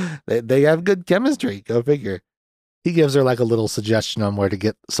well. They have good chemistry. Go figure. He gives her like a little suggestion on where to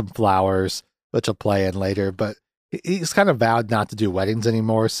get some flowers, which I'll play in later. But he's kind of vowed not to do weddings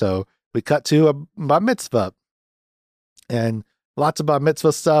anymore. So we cut to a bar mitzvah. And lots of bar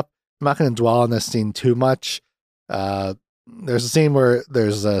mitzvah stuff. I'm not going to dwell on this scene too much. There's a scene where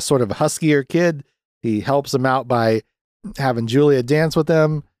there's a sort of a huskier kid. He helps him out by having Julia dance with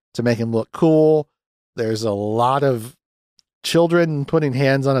him to make him look cool. There's a lot of children putting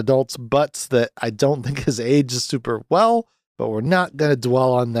hands on adults' butts that I don't think has aged super well, but we're not going to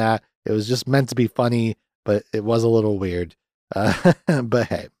dwell on that. It was just meant to be funny, but it was a little weird. But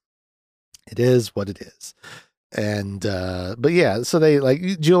hey, it is what it is. And, but yeah, so they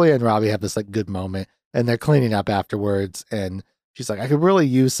like Julia and Robbie have this like good moment and they're cleaning up afterwards. And she's like, I could really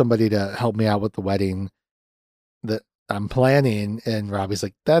use somebody to help me out with the wedding that I'm planning. And Robbie's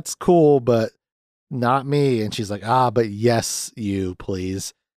like, that's cool, but not me. And she's like, but yes, you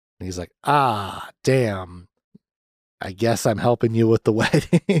please. And he's like, damn, I guess I'm helping you with the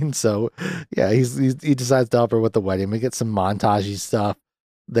wedding. So yeah, he decides to help her with the wedding. We get some montagey stuff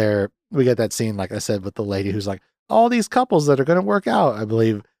there. We get that scene, like I said, with the lady who's like, all these couples that are going to work out. I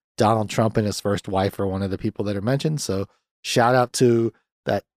believe Donald Trump and his first wife are one of the people that are mentioned. So shout out to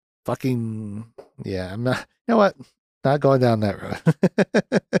that fucking, yeah, I'm not, you know what? Not going down that road.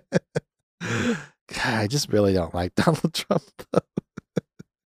 God, I just really don't like Donald Trump.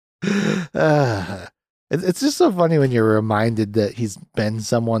 It's just so funny when you're reminded that he's been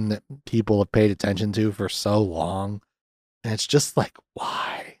someone that people have paid attention to for so long. And it's just like,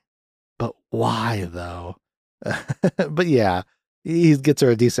 why? But why though? But yeah, he gets her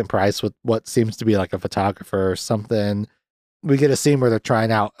a decent price with what seems to be like a photographer or something. We get a scene where they're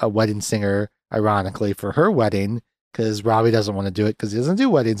trying out a wedding singer, ironically, for her wedding, because Robbie doesn't want to do it because he doesn't do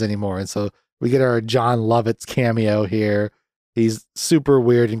weddings anymore. And so we get our John Lovitz cameo here. He's super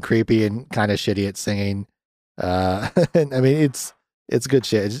weird and creepy and kind of shitty at singing. And I mean, it's good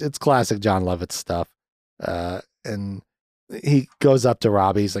shit. It's classic John Lovitz stuff. And he goes up to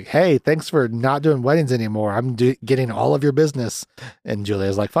Robbie. He's like, hey, thanks for not doing weddings anymore. I'm getting all of your business. And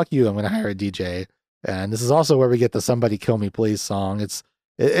Julia's like, fuck you. I'm going to hire a DJ. And this is also where we get the Somebody Kill Me Please song. It's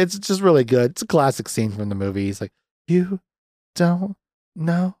just really good. It's a classic scene from the movie. He's like, you don't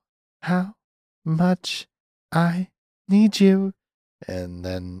know how much I need you. And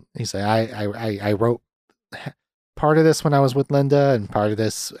then he's like, I wrote part of this when I was with Linda and part of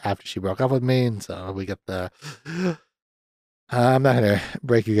this after she broke up with me. And so we get the I'm not going to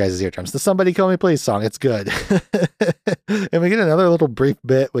break you guys' eardrums. The Somebody Kill Me Please song. It's good. And we get another little brief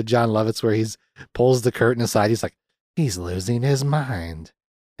bit with John Lovitz where he's pulls the curtain aside. He's like, he's losing his mind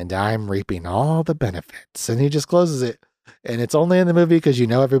and I'm reaping all the benefits. And he just closes it. And it's only in the movie because you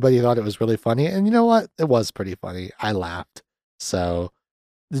know everybody thought it was really funny. And you know what? It was pretty funny. I laughed. So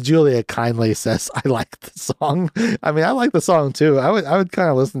Julia kindly says, I like the song. I mean, I like the song too. I would kind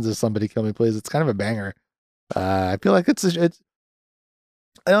of listen to Somebody Kill Me Please. It's kind of a banger. I feel like it's I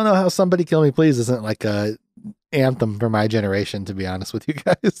don't know how Somebody Kill Me Please isn't like a anthem for my generation, to be honest with you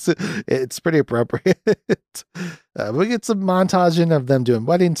guys. It's pretty appropriate. We get some montaging of them doing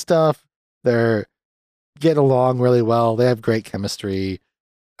wedding stuff. They're getting along really well. They have great chemistry,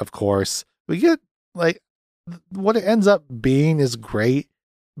 of course. We get like what it ends up being is great,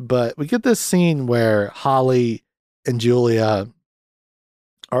 But we get this scene where Holly and Julia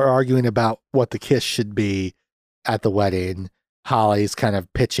are arguing about what the kiss should be at the wedding. Holly's kind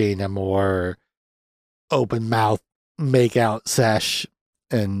of pitching a more open mouth make out sesh,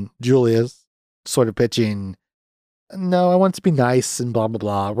 and Julia's sort of pitching, no, I want it to be nice and blah, blah,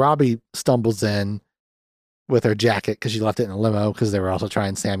 blah. Robbie stumbles in with her jacket because she left it in a limo because they were also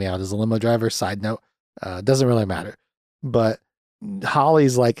trying Sammy out as a limo driver. Side note, doesn't really matter. But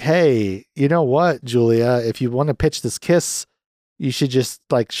Holly's like, hey, you know what, Julia, if you want to pitch this kiss, you should just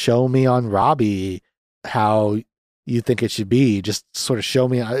like show me on Robbie how you think it should be. Just sort of show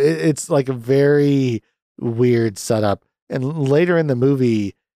me. It's like a very weird setup. And later in the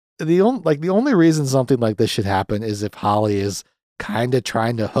movie, the only reason something like this should happen is if Holly is kind of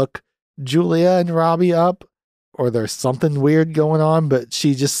trying to hook Julia and Robbie up, or there's something weird going on. But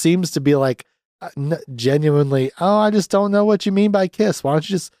she just seems to be like genuinely, oh, I just don't know what you mean by kiss. Why don't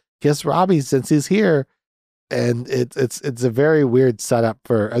you just kiss Robbie since he's here? And it's a very weird setup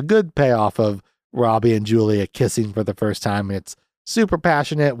for a good payoff of Robbie and Julia kissing for the first time. It's super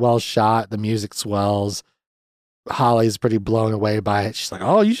passionate, well shot. The music swells. Holly's pretty blown away by it. She's like,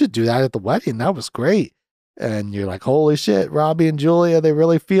 oh, you should do that at the wedding. That was great. And you're like, holy shit, Robbie and Julia, they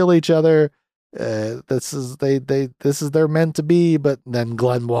really feel each other. This is they're meant to be. But then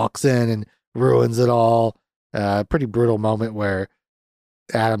Glenn walks in and ruins it all. Pretty brutal moment where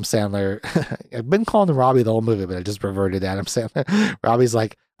Adam Sandler, I've been calling him Robbie the whole movie, but I just reverted to Adam Sandler. Robbie's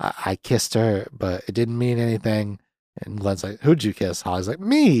like, I kissed her, but it didn't mean anything. And Glenn's like, who'd you kiss? Holly's like,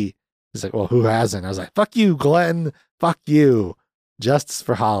 me. He's like, well, who hasn't? I was like, fuck you, Glenn. Fuck you. Justice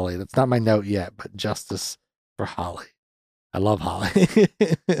for Holly. That's not my note yet, but justice for Holly. I love Holly.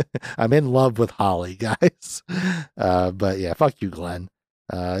 I'm in love with Holly, guys. But yeah, fuck you, Glenn.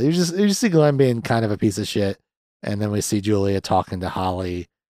 You just see Glenn being kind of a piece of shit. And then we see Julia talking to Holly,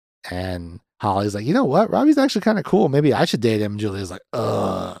 and Holly's like, you know what? Robbie's actually kind of cool. Maybe I should date him. And Julia's like,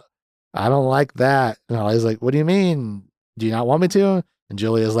 I don't like that. And Holly's like, what do you mean? Do you not want me to? And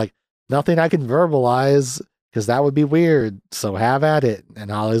Julia's like, nothing I can verbalize because that would be weird. So have at it.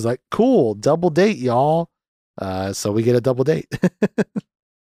 And Holly's like, cool, double date, y'all. So we get a double date.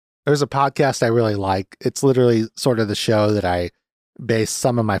 There's a podcast I really like. It's literally sort of the show that I base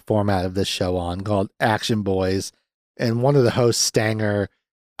some of my format of this show on, called Action Boys. And one of the hosts, Stanger,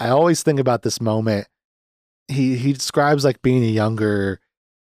 I always think about this moment. He describes like being a younger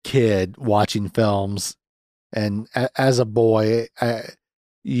kid watching films, and as a boy,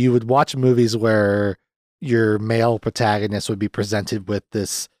 you would watch movies where your male protagonist would be presented with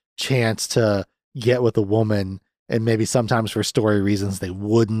this chance to get with a woman, and maybe sometimes for story reasons they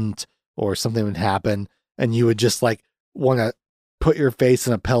wouldn't, or something would happen, and you would just like want to put your face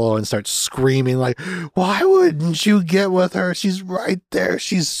in a pillow and start screaming like, why wouldn't you get with her? She's right there.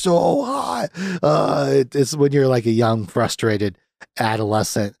 She's so hot. It's when you're like a young, frustrated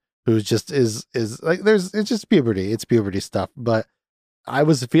adolescent who just is like, it's just puberty. It's puberty stuff. But I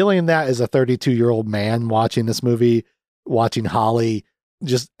was feeling that as a 32-year-old man watching this movie, watching Holly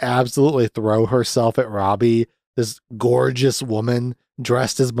just absolutely throw herself at Robbie, this gorgeous woman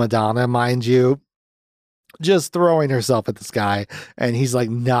dressed as Madonna, mind you, just throwing herself at this guy, and he's like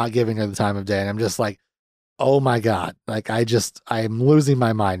not giving her the time of day. And I'm just like, oh my God. Like I'm losing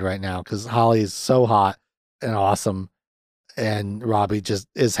my mind right now because Holly is so hot and awesome, and Robbie just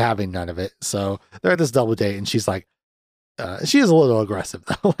is having none of it. So they're at this double date, and she's like, she is a little aggressive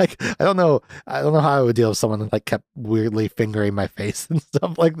though. Like, I don't know how I would deal with someone that like kept weirdly fingering my face and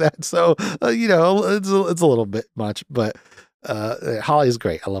stuff like that. So, it's a little bit much, but Holly is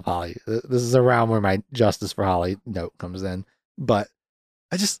great. I love Holly. This is around where my justice for Holly note comes in. But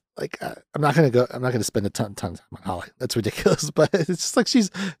I just like, I'm not going to spend a ton of time on Holly. That's ridiculous. But it's just like, she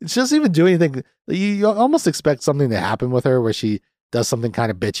doesn't even do anything. You almost expect something to happen with her where she does something kind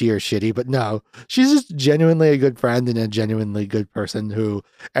of bitchy or shitty, but no, she's just genuinely a good friend and a genuinely good person who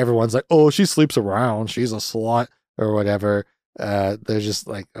everyone's like, oh, she sleeps around, she's a slut or whatever. They're just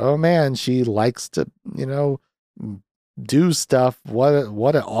like, oh man, she likes to, do stuff. What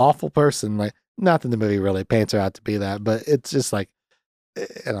an awful person. Like, not that the movie really paints her out to be that, but it's just like,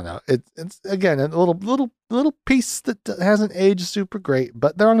 I don't know. It's again, a little piece that hasn't aged super great,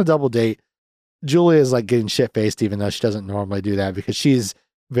 but they're on a double date. Julia is like getting shit-faced, even though she doesn't normally do that, because she's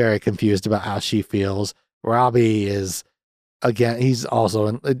very confused about how she feels. Robbie is, again, he's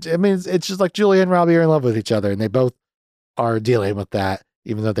also, it's just like Julia and Robbie are in love with each other, and they both are dealing with that,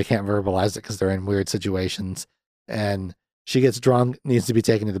 even though they can't verbalize it because they're in weird situations. And she gets drunk, needs to be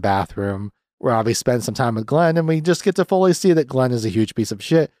taken to the bathroom. Robbie spends some time with Glenn, and we just get to fully see that Glenn is a huge piece of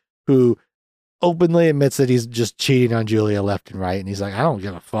shit who openly admits that he's just cheating on Julia left and right. And he's like, I don't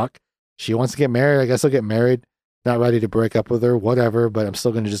give a fuck. She wants to get married. I guess I'll get married. Not ready to break up with her, whatever, but I'm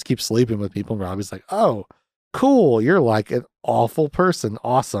still going to just keep sleeping with people. And Robbie's like, oh, cool. You're like an awful person.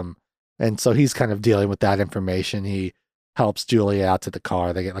 Awesome. And so he's kind of dealing with that information. He helps Julia out to the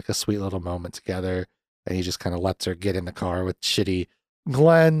car. They get like a sweet little moment together. And he just kind of lets her get in the car with shitty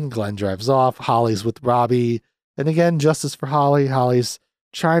Glenn. Glenn drives off. Holly's with Robbie. And again, justice for Holly. Holly's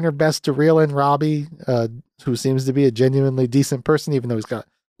trying her best to reel in Robbie, who seems to be a genuinely decent person, even though he's got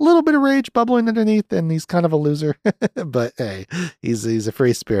a little bit of rage bubbling underneath, and he's kind of a loser. But hey, he's a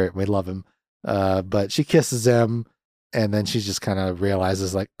free spirit. We love him. But she kisses him, and then she just kind of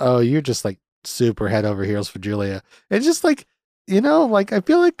realizes, like, oh, you're just like super head over heels for Julia. And just like, like I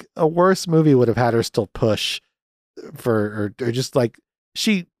feel like a worse movie would have had her still push for, or just like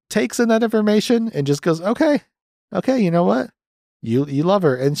she takes in that information and just goes, okay, you know what? You love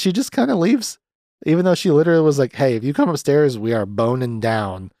her. And she just kind of leaves, even though she literally was like, hey, if you come upstairs, we are boning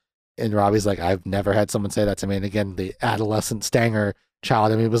down. And Robbie's like, I've never had someone say that to me. And again, the adolescent Stanger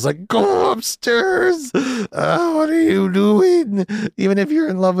child in me was like, go upstairs. What are you doing? Even if you're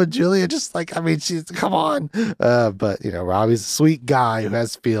in love with Julia, just like, I mean, come on. But Robbie's a sweet guy who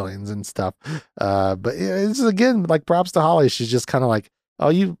has feelings and stuff. But it's again, like, props to Holly. She's just kind of like, oh,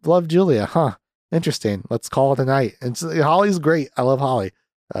 you love Julia, huh? Interesting. Let's call it a night. And so, Holly's great. I love Holly.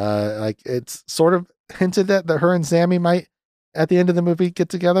 Like, it's sort of hinted at that her and Sammy might at the end of the movie get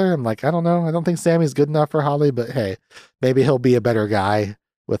together. I'm like, I don't know. I don't think Sammy's good enough for Holly, but hey, maybe he'll be a better guy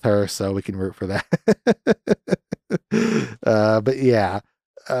with her, so we can root for that. But yeah,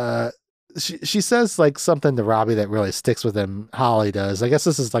 she says like something to Robbie that really sticks with him. Holly does. I guess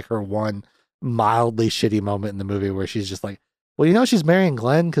this is like her one mildly shitty moment in the movie where she's just like, well, she's marrying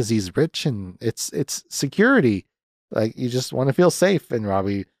Glenn because he's rich and it's security. Like, you just want to feel safe. And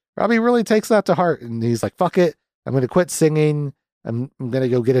Robbie really takes that to heart. And he's like, fuck it. I'm going to quit singing. I'm going to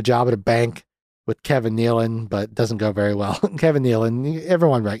go get a job at a bank with Kevin Nealon, but it doesn't go very well. Kevin Nealon,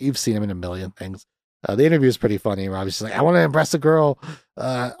 everyone, right? You've seen him in a million things. The interview is pretty funny. Robbie's just like, I want to impress a girl.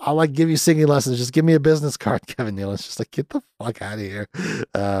 I'll like give you singing lessons. Just give me a business card. Kevin Nealon's just like, get the fuck out of here.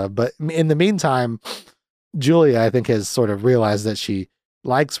 But in the meantime, Julia, I think, has sort of realized that she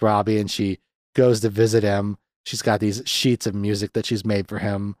likes Robbie and she goes to visit him. She's got these sheets of music that she's made for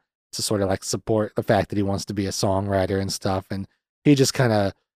him to sort of like support the fact that he wants to be a songwriter and stuff. And he just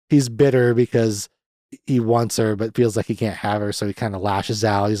he's bitter because he wants her, but feels like he can't have her. So he kind of lashes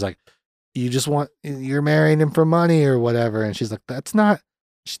out. He's like, you're marrying him for money or whatever. And she's like, that's not,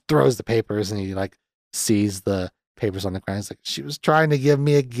 she throws the papers and he like sees the papers on the ground. He's like, she was trying to give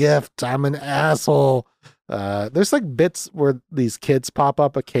me a gift. I'm an asshole. There's like bits where these kids pop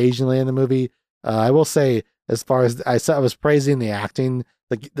up occasionally in the movie. I will say, as far as I was praising the acting,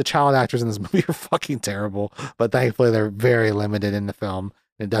 the child actors in this movie are fucking terrible, but thankfully they're very limited in the film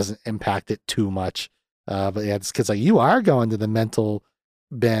and it doesn't impact it too much. But yeah, this kid's like, you are going to the mental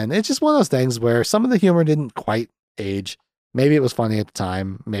bin. It's just one of those things where some of the humor didn't quite age. Maybe it was funny at the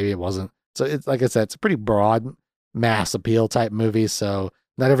time, maybe it wasn't. So it's like I said, it's a pretty broad mass appeal type movie. So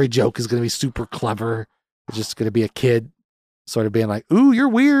not every joke is going to be super clever. It's just going to be a kid sort of being like, ooh, you're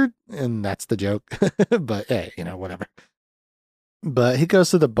weird. And that's the joke. But hey, whatever. But he goes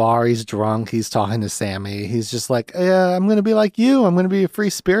to the bar. He's drunk. He's talking to Sammy. He's just like, yeah, I'm going to be like you. I'm going to be a free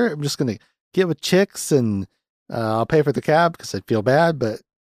spirit. I'm just going to get with chicks and I'll pay for the cab because I'd feel bad. But,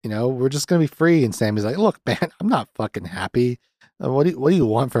 we're just going to be free. And Sammy's like, look, man, I'm not fucking happy. What do you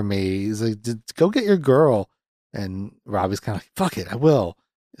want from me? He's like, go get your girl. And Robbie's kind of like, fuck it, I will.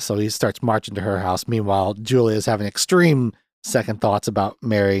 So he starts marching to her house. Meanwhile, Julia's having extreme second thoughts about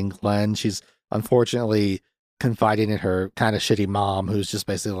marrying Glenn. She's unfortunately confiding in her kind of shitty mom, who's just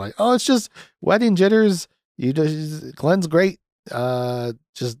basically like, oh, it's just wedding jitters. Glenn's great.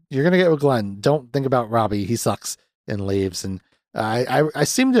 Just, you're going to get with Glenn. Don't think about Robbie. He sucks, and leaves. And I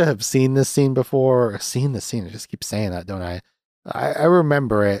seem to have seen this scene before. I just keep saying that, don't I? I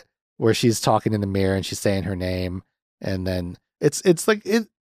remember it where she's talking in the mirror and she's saying her name. And then it's like it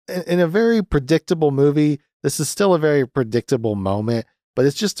in a very predictable movie. This is still a very predictable moment, but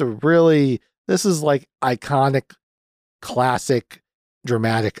it's just this is like iconic, classic,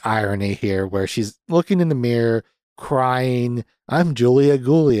 dramatic irony here where she's looking in the mirror, crying, I'm Julia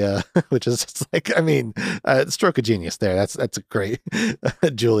Gulia, which is just like, I mean, stroke of genius there. That's a great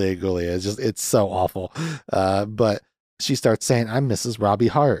Julia Gulia. It's so awful. But she starts saying, I'm Mrs. Robbie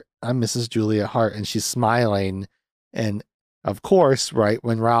Hart. I'm Mrs. Julia Hart. And she's smiling. And of course, right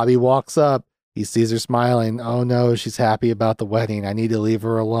when Robbie walks up, he sees her smiling. Oh no, she's happy about the wedding. I need to leave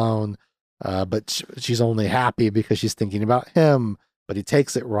her alone. But she's only happy because she's thinking about him, but he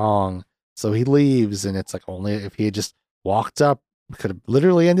takes it wrong. So he leaves, and it's like only if he had just walked up, we could have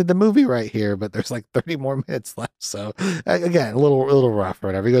literally ended the movie right here. But there's like 30 more minutes left. So again, a little rough or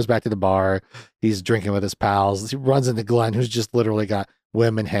whatever. He goes back to the bar. He's drinking with his pals. He runs into Glenn, who's just literally got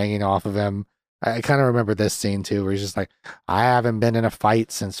women hanging off of him. I kind of remember this scene too, where he's just like, I haven't been in a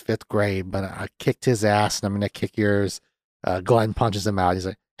fight since fifth grade, but I kicked his ass and I'm going to kick yours. Glenn punches him out. He's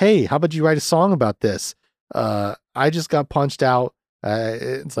like, hey, how about you write a song about this? I just got punched out.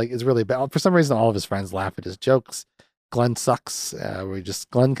 It's like, it's really bad. For some reason, all of his friends laugh at his jokes. Glenn sucks.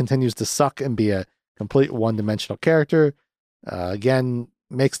 Glenn continues to suck and be a complete one-dimensional character. Again,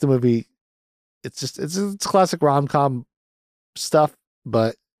 makes the movie, it's classic rom-com stuff,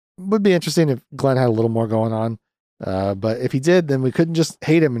 but would be interesting if Glenn had a little more going on. But if he did, then we couldn't just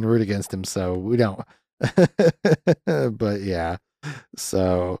hate him and root against him. So we don't. But yeah.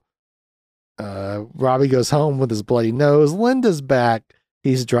 So Robbie goes home with his bloody nose. Linda's back.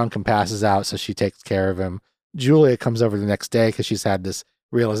 He's drunk and passes out, so she takes care of him. Julia comes over the next day because she's had this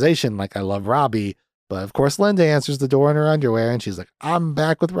realization, like, I love Robbie. But of course, Linda answers the door in her underwear, and she's like, I'm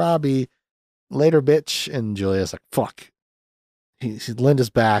back with Robbie. Later, bitch. And Julia's like, fuck. Linda's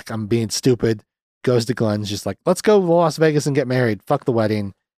back. I'm being stupid. Goes to Glenn's, just like, let's go to Las Vegas and get married. Fuck the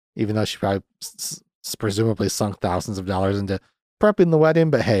wedding. Even though she probably presumably sunk thousands of dollars into prepping the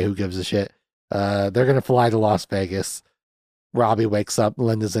wedding, but hey, who gives a shit? They're going to fly to Las Vegas. Robbie wakes up.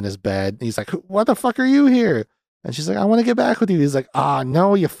 Linda's in his bed. He's like, what the fuck are you here? And she's like, I want to get back with you. He's like,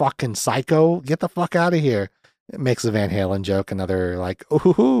 no, you fucking psycho. Get the fuck out of here. It makes a Van Halen joke. Another like,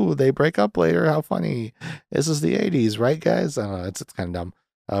 ooh, they break up later. How funny. This is the 80s, right, guys? I don't know. It's kind of dumb.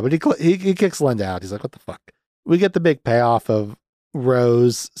 But he kicks Linda out. He's like, what the fuck? We get the big payoff of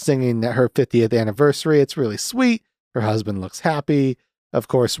Rose singing at her 50th anniversary. It's really sweet. Her husband looks happy. Of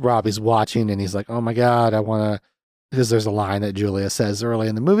course, Robbie's watching and he's like, oh my God, I want to, because there's a line that Julia says early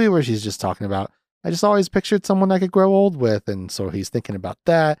in the movie where she's just talking about, I just always pictured someone I could grow old with. And so he's thinking about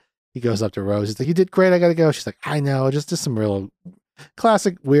that. He goes up to Rose. He's like, you did great. I got to go. She's like, I know. Just some real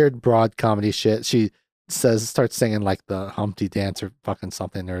classic, weird, broad comedy shit. She starts singing like the Humpty Dance or fucking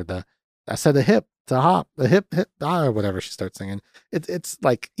something, or I said the hip, the hop, the hip, or whatever she starts singing. It's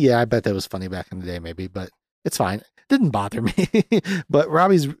like, yeah, I bet that was funny back in the day maybe, but it's fine. It didn't bother me. But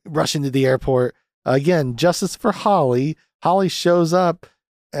Robbie's rushing to the airport. Again, justice for Holly. Holly shows up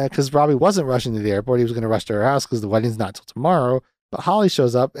because Robbie wasn't rushing to the airport. He was going to rush to her house because the wedding's not till tomorrow. But Holly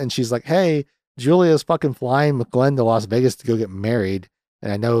shows up and she's like, hey, Julia's fucking flying with Glenn to Las Vegas to go get married.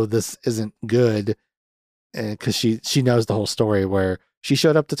 And I know this isn't good because she knows the whole story where she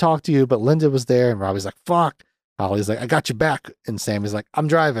showed up to talk to you, but Linda was there. And Robbie's like, fuck. Holly's like, I got you back. And Sammy's like, I'm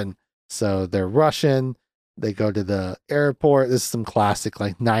driving. So they're rushing. They go to the airport. This is some classic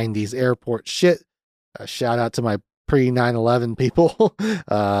like 90s airport shit. Shout out to my pre 9/11 people.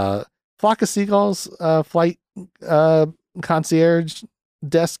 Flock of Seagulls, flight concierge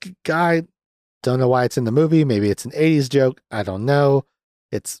desk guy. Don't know why it's in the movie. Maybe it's an 80s joke. I don't know.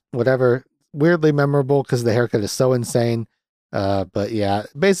 It's whatever. Weirdly memorable because the haircut is so insane. But yeah,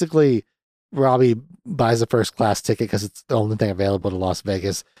 basically, Robbie buys a first class ticket because it's the only thing available to Las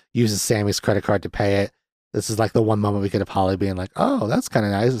Vegas, uses Sammy's credit card to pay it. This is like the one moment we could have Holly being like, oh, that's kind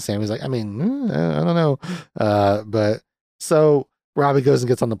of nice. And Sammy's like, I mean, I don't know. But so Robbie goes and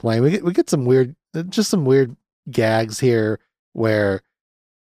gets on the plane. We get some weird gags here where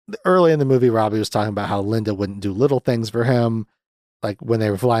early in the movie, Robbie was talking about how Linda wouldn't do little things for him. Like when they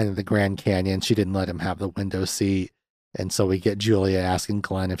were flying to the Grand Canyon, she didn't let him have the window seat. And so we get Julia asking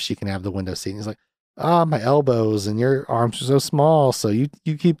Glenn if she can have the window seat. And he's like, my elbows and your arms are so small. So you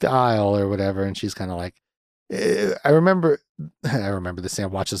keep the aisle or whatever. And she's kind of like, I remember this scene. I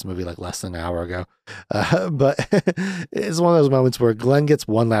watched this movie like less than an hour ago. But it's one of those moments where Glenn gets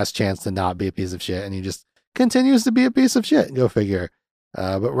one last chance to not be a piece of shit. And he just continues to be a piece of shit. Go figure.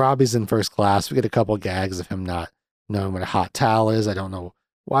 But Robbie's in first class. We get a couple gags of him not knowing what a hot towel is. I don't know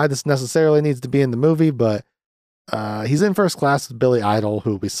why this necessarily needs to be in the movie, but he's in first class with Billy Idol,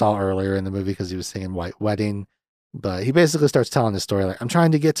 who we saw earlier in the movie because he was singing White Wedding. But he basically starts telling his story like, I'm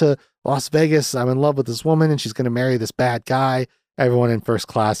trying to get to Las Vegas. I'm in love with this woman and she's going to marry this bad guy. Everyone in first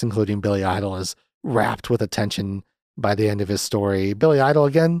class, including Billy Idol, is wrapped with attention by the end of his story. Billy Idol,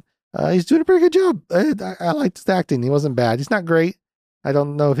 again, he's doing a pretty good job. I liked his acting. He wasn't bad. He's not great. I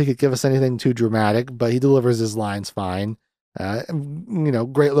don't know if he could give us anything too dramatic, but he delivers his lines fine.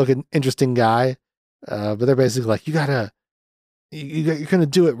 Great looking, interesting guy. But they're basically like, you're going to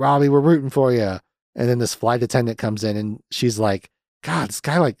do it, Robbie. We're rooting for you. And then this flight attendant comes in and she's like, God, this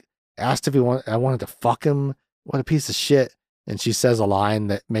guy like asked if I wanted to fuck him. What a piece of shit. And she says a line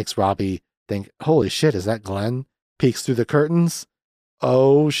that makes Robbie think, holy shit, is that Glenn? Peeks through the curtains.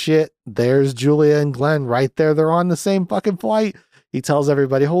 oh shit, there's Julia and Glenn right there. They're on the same fucking flight. He tells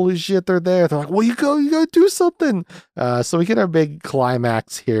everybody, holy shit, they're there. They're like, well, you gotta do something. So we get our big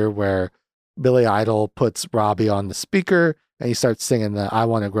climax here where Billy Idol puts Robbie on the speaker and he starts singing the I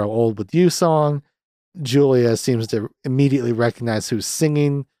Want to Grow Old with You song. Julia seems to immediately recognize who's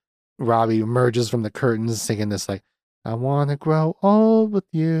singing. Robbie emerges from the curtains singing this like, I want to grow old with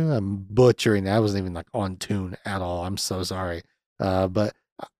you. I'm butchering that. I wasn't even like on tune at all. I'm so sorry. But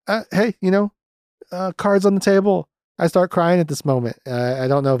hey, cards on the table. I start crying at this moment. I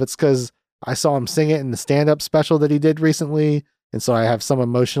don't know if it's because I saw him sing it in the stand-up special that he did recently, and so I have some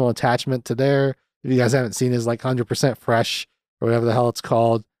emotional attachment to there. If you guys haven't seen his like 100% Fresh or whatever the hell it's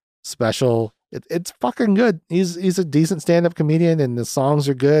called special, it's fucking good. He's a decent stand-up comedian, and the songs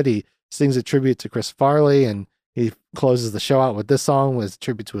are good. He sings a tribute to Chris Farley, and he closes the show out with this song with a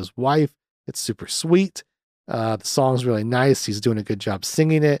tribute to his wife. It's super sweet. The song's really nice. He's doing a good job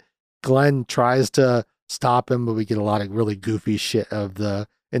singing it. Glenn tries to stop him, but we get a lot of really goofy shit of the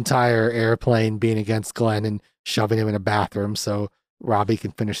entire airplane being against Glenn and shoving him in a bathroom so Robbie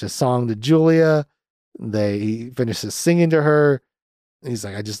can finish his song to Julia. He finishes singing to her. He's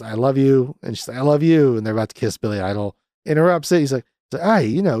like, I love you. And she's like, I love you. And they're about to kiss. Billy Idol interrupts it. He's like,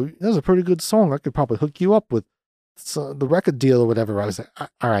 hey, that was a pretty good song. I could probably hook you up with the record deal or whatever. I was like,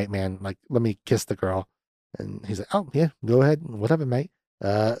 all right, man, like, let me kiss the girl. And he's like, oh yeah, go ahead. Whatever, mate.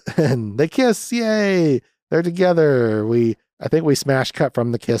 And they kiss. Yay. They're together. I think we smash cut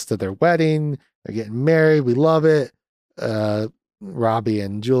from the kiss to their wedding. They're getting married. We love it. Robbie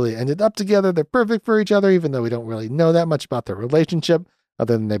and Julia ended up together. They're perfect for each other, even though we don't really know that much about their relationship,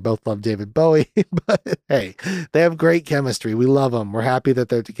 other than they both love David Bowie. But hey, they have great chemistry. We love them. We're happy that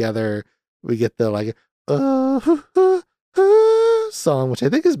they're together. We get the like, song, which I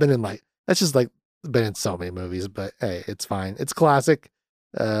think has been in that's just like been in so many movies, but hey, it's fine. It's classic.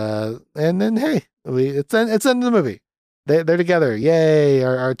 And then hey, it's in the movie. They're together. Yay.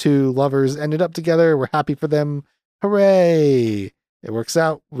 Our two lovers ended up together. We're happy for them. Hooray. It works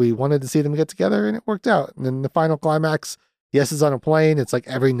out. We wanted to see them get together and it worked out. And then the final climax, yes, it's on a plane. It's like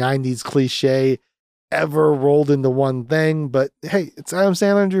every 90s cliche ever rolled into one thing. But hey, it's Adam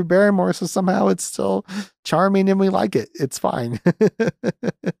Sandler and Drew Barrymore, so somehow it's still charming and we like it. It's fine.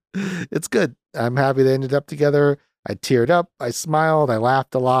 It's good. I'm happy they ended up together. I teared up. I smiled. I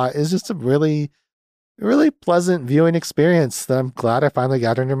laughed a lot. It's just a really pleasant viewing experience that I'm glad I finally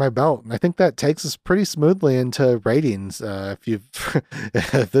got under my belt. And I think that takes us pretty smoothly into ratings.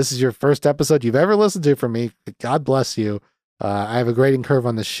 If this is your first episode you've ever listened to from me, God bless you. I have a grading curve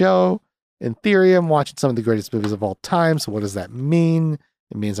on the show. In theory, I'm watching some of the greatest movies of all time. So what does that mean?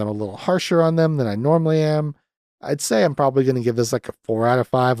 It means I'm a little harsher on them than I normally am. I'd say I'm probably going to give this like a 4 out of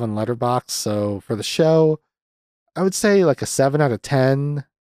 5 on Letterboxd. So for the show, I would say like a 7 out of 10.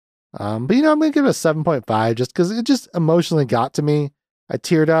 But I'm going to give it a 7.5 just because it just emotionally got to me. I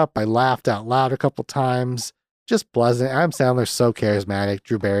teared up. I laughed out loud a couple times. Just pleasant. Adam Sandler's so charismatic.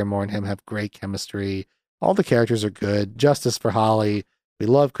 Drew Barrymore and him have great chemistry. All the characters are good. Justice for Holly. We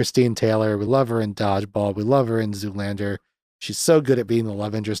love Christine Taylor. We love her in Dodgeball. We love her in Zoolander. She's so good at being the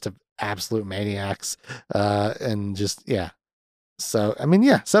love interest of absolute maniacs. And just, yeah. So,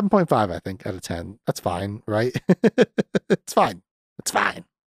 7.5, I think, out of 10. That's fine, right? It's fine. It's fine.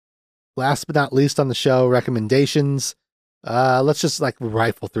 Last but not least on the show, recommendations. Let's just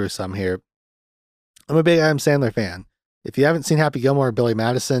rifle through some here. I'm a big Adam Sandler fan. If you haven't seen Happy Gilmore or Billy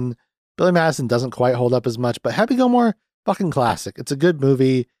Madison doesn't quite hold up as much, but Happy Gilmore, fucking classic. It's a good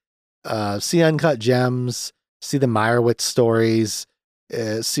movie. See Uncut Gems, see the Meyerowitz stories,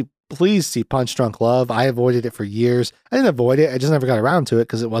 please see Punch Drunk Love. I avoided it for years. I didn't avoid it. I just never got around to it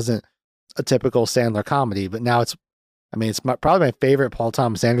because it wasn't a typical Sandler comedy, but now it's probably my favorite Paul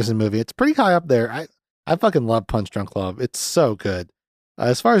Thomas Anderson movie. It's pretty high up there. I fucking love Punch Drunk Love. It's so good.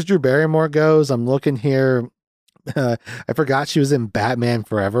 As far as Drew Barrymore goes, I'm looking here. I forgot she was in Batman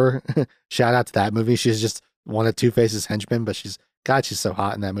Forever. Shout out to that movie. She's just one of Two-Face's henchmen, but she's so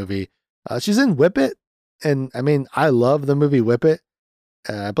hot in that movie. She's in Whip It. And I love the movie Whip It.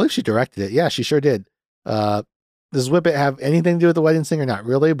 I believe she directed it. Yeah, she sure did. Does Whip It have anything to do with The Wedding Singer? Not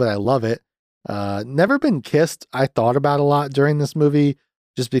really, but I love it. Never Been Kissed, I thought about a lot during this movie,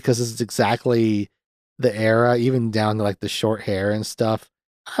 just because it's exactly the era, even down to the short hair and stuff.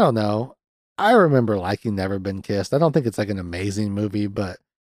 I don't know. I remember liking Never Been Kissed. I don't think it's an amazing movie, but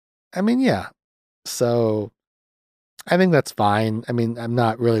yeah. So I think that's fine. I'm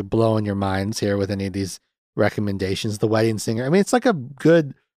not really blowing your minds here with any of these recommendations. The Wedding Singer, it's like a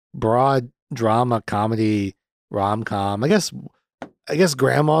good broad drama comedy rom-com. I guess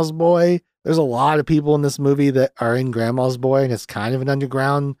Grandma's Boy there's a lot of people in this movie that are in Grandma's Boy, and it's kind of an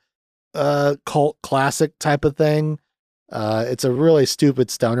underground cult classic type of thing. It's a really stupid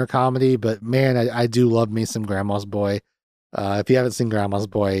stoner comedy, but man, I do love me some Grandma's Boy. If you haven't seen Grandma's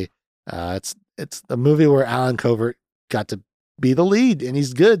Boy, it's the movie where Alan Covert got to be the lead, and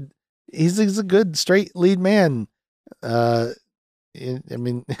he's good. He's a good straight lead man. I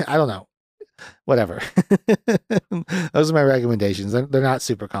mean, I don't know. Whatever. Those are my recommendations. They're not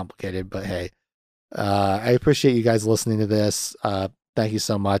super complicated, but hey, I appreciate you guys listening to this. Thank you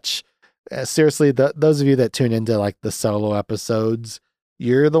so much. Seriously, those of you that tune into like the solo episodes,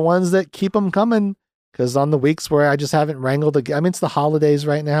 you're the ones that keep them coming. Because on the weeks where I just haven't wrangled, I mean, it's the holidays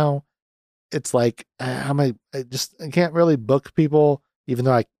right now. It's like I can't really book people, even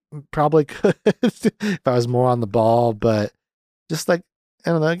though I probably could if I was more on the ball. But just like,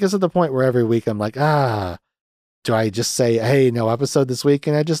 I don't know, I guess at the point where every week I'm like, do I just say, hey, no episode this week?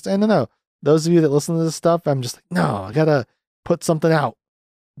 And I don't know. Those of you that listen to this stuff, I'm just like, no, I gotta put something out.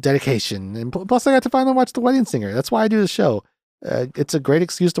 Dedication. And plus I got to finally watch The Wedding Singer. That's why I do the show. It's a great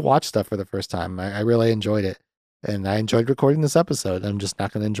excuse to watch stuff for the first time. I really enjoyed it. And I enjoyed recording this episode. I'm just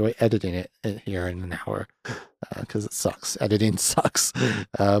not going to enjoy editing it here in an hour because it sucks. Editing sucks.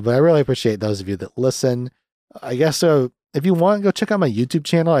 But I really appreciate those of you that listen. I guess so. If you want, go check out my YouTube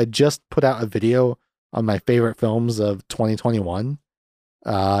channel. I just put out a video on my favorite films of 2021.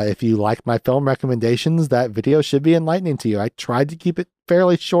 If you like my film recommendations, that video should be enlightening to you. I tried to keep it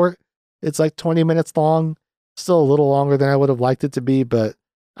fairly short. It's like 20 minutes long. Still a little longer than I would have liked it to be, but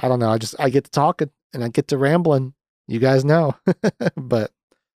I don't know. I get to talking and I get to rambling. You guys know. But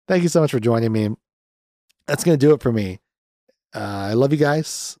thank you so much for joining me. That's going to do it for me. I love you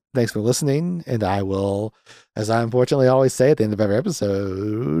guys. Thanks for listening. And I will, as I unfortunately always say at the end of every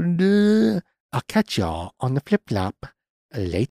episode, I'll catch y'all on the flip flop later.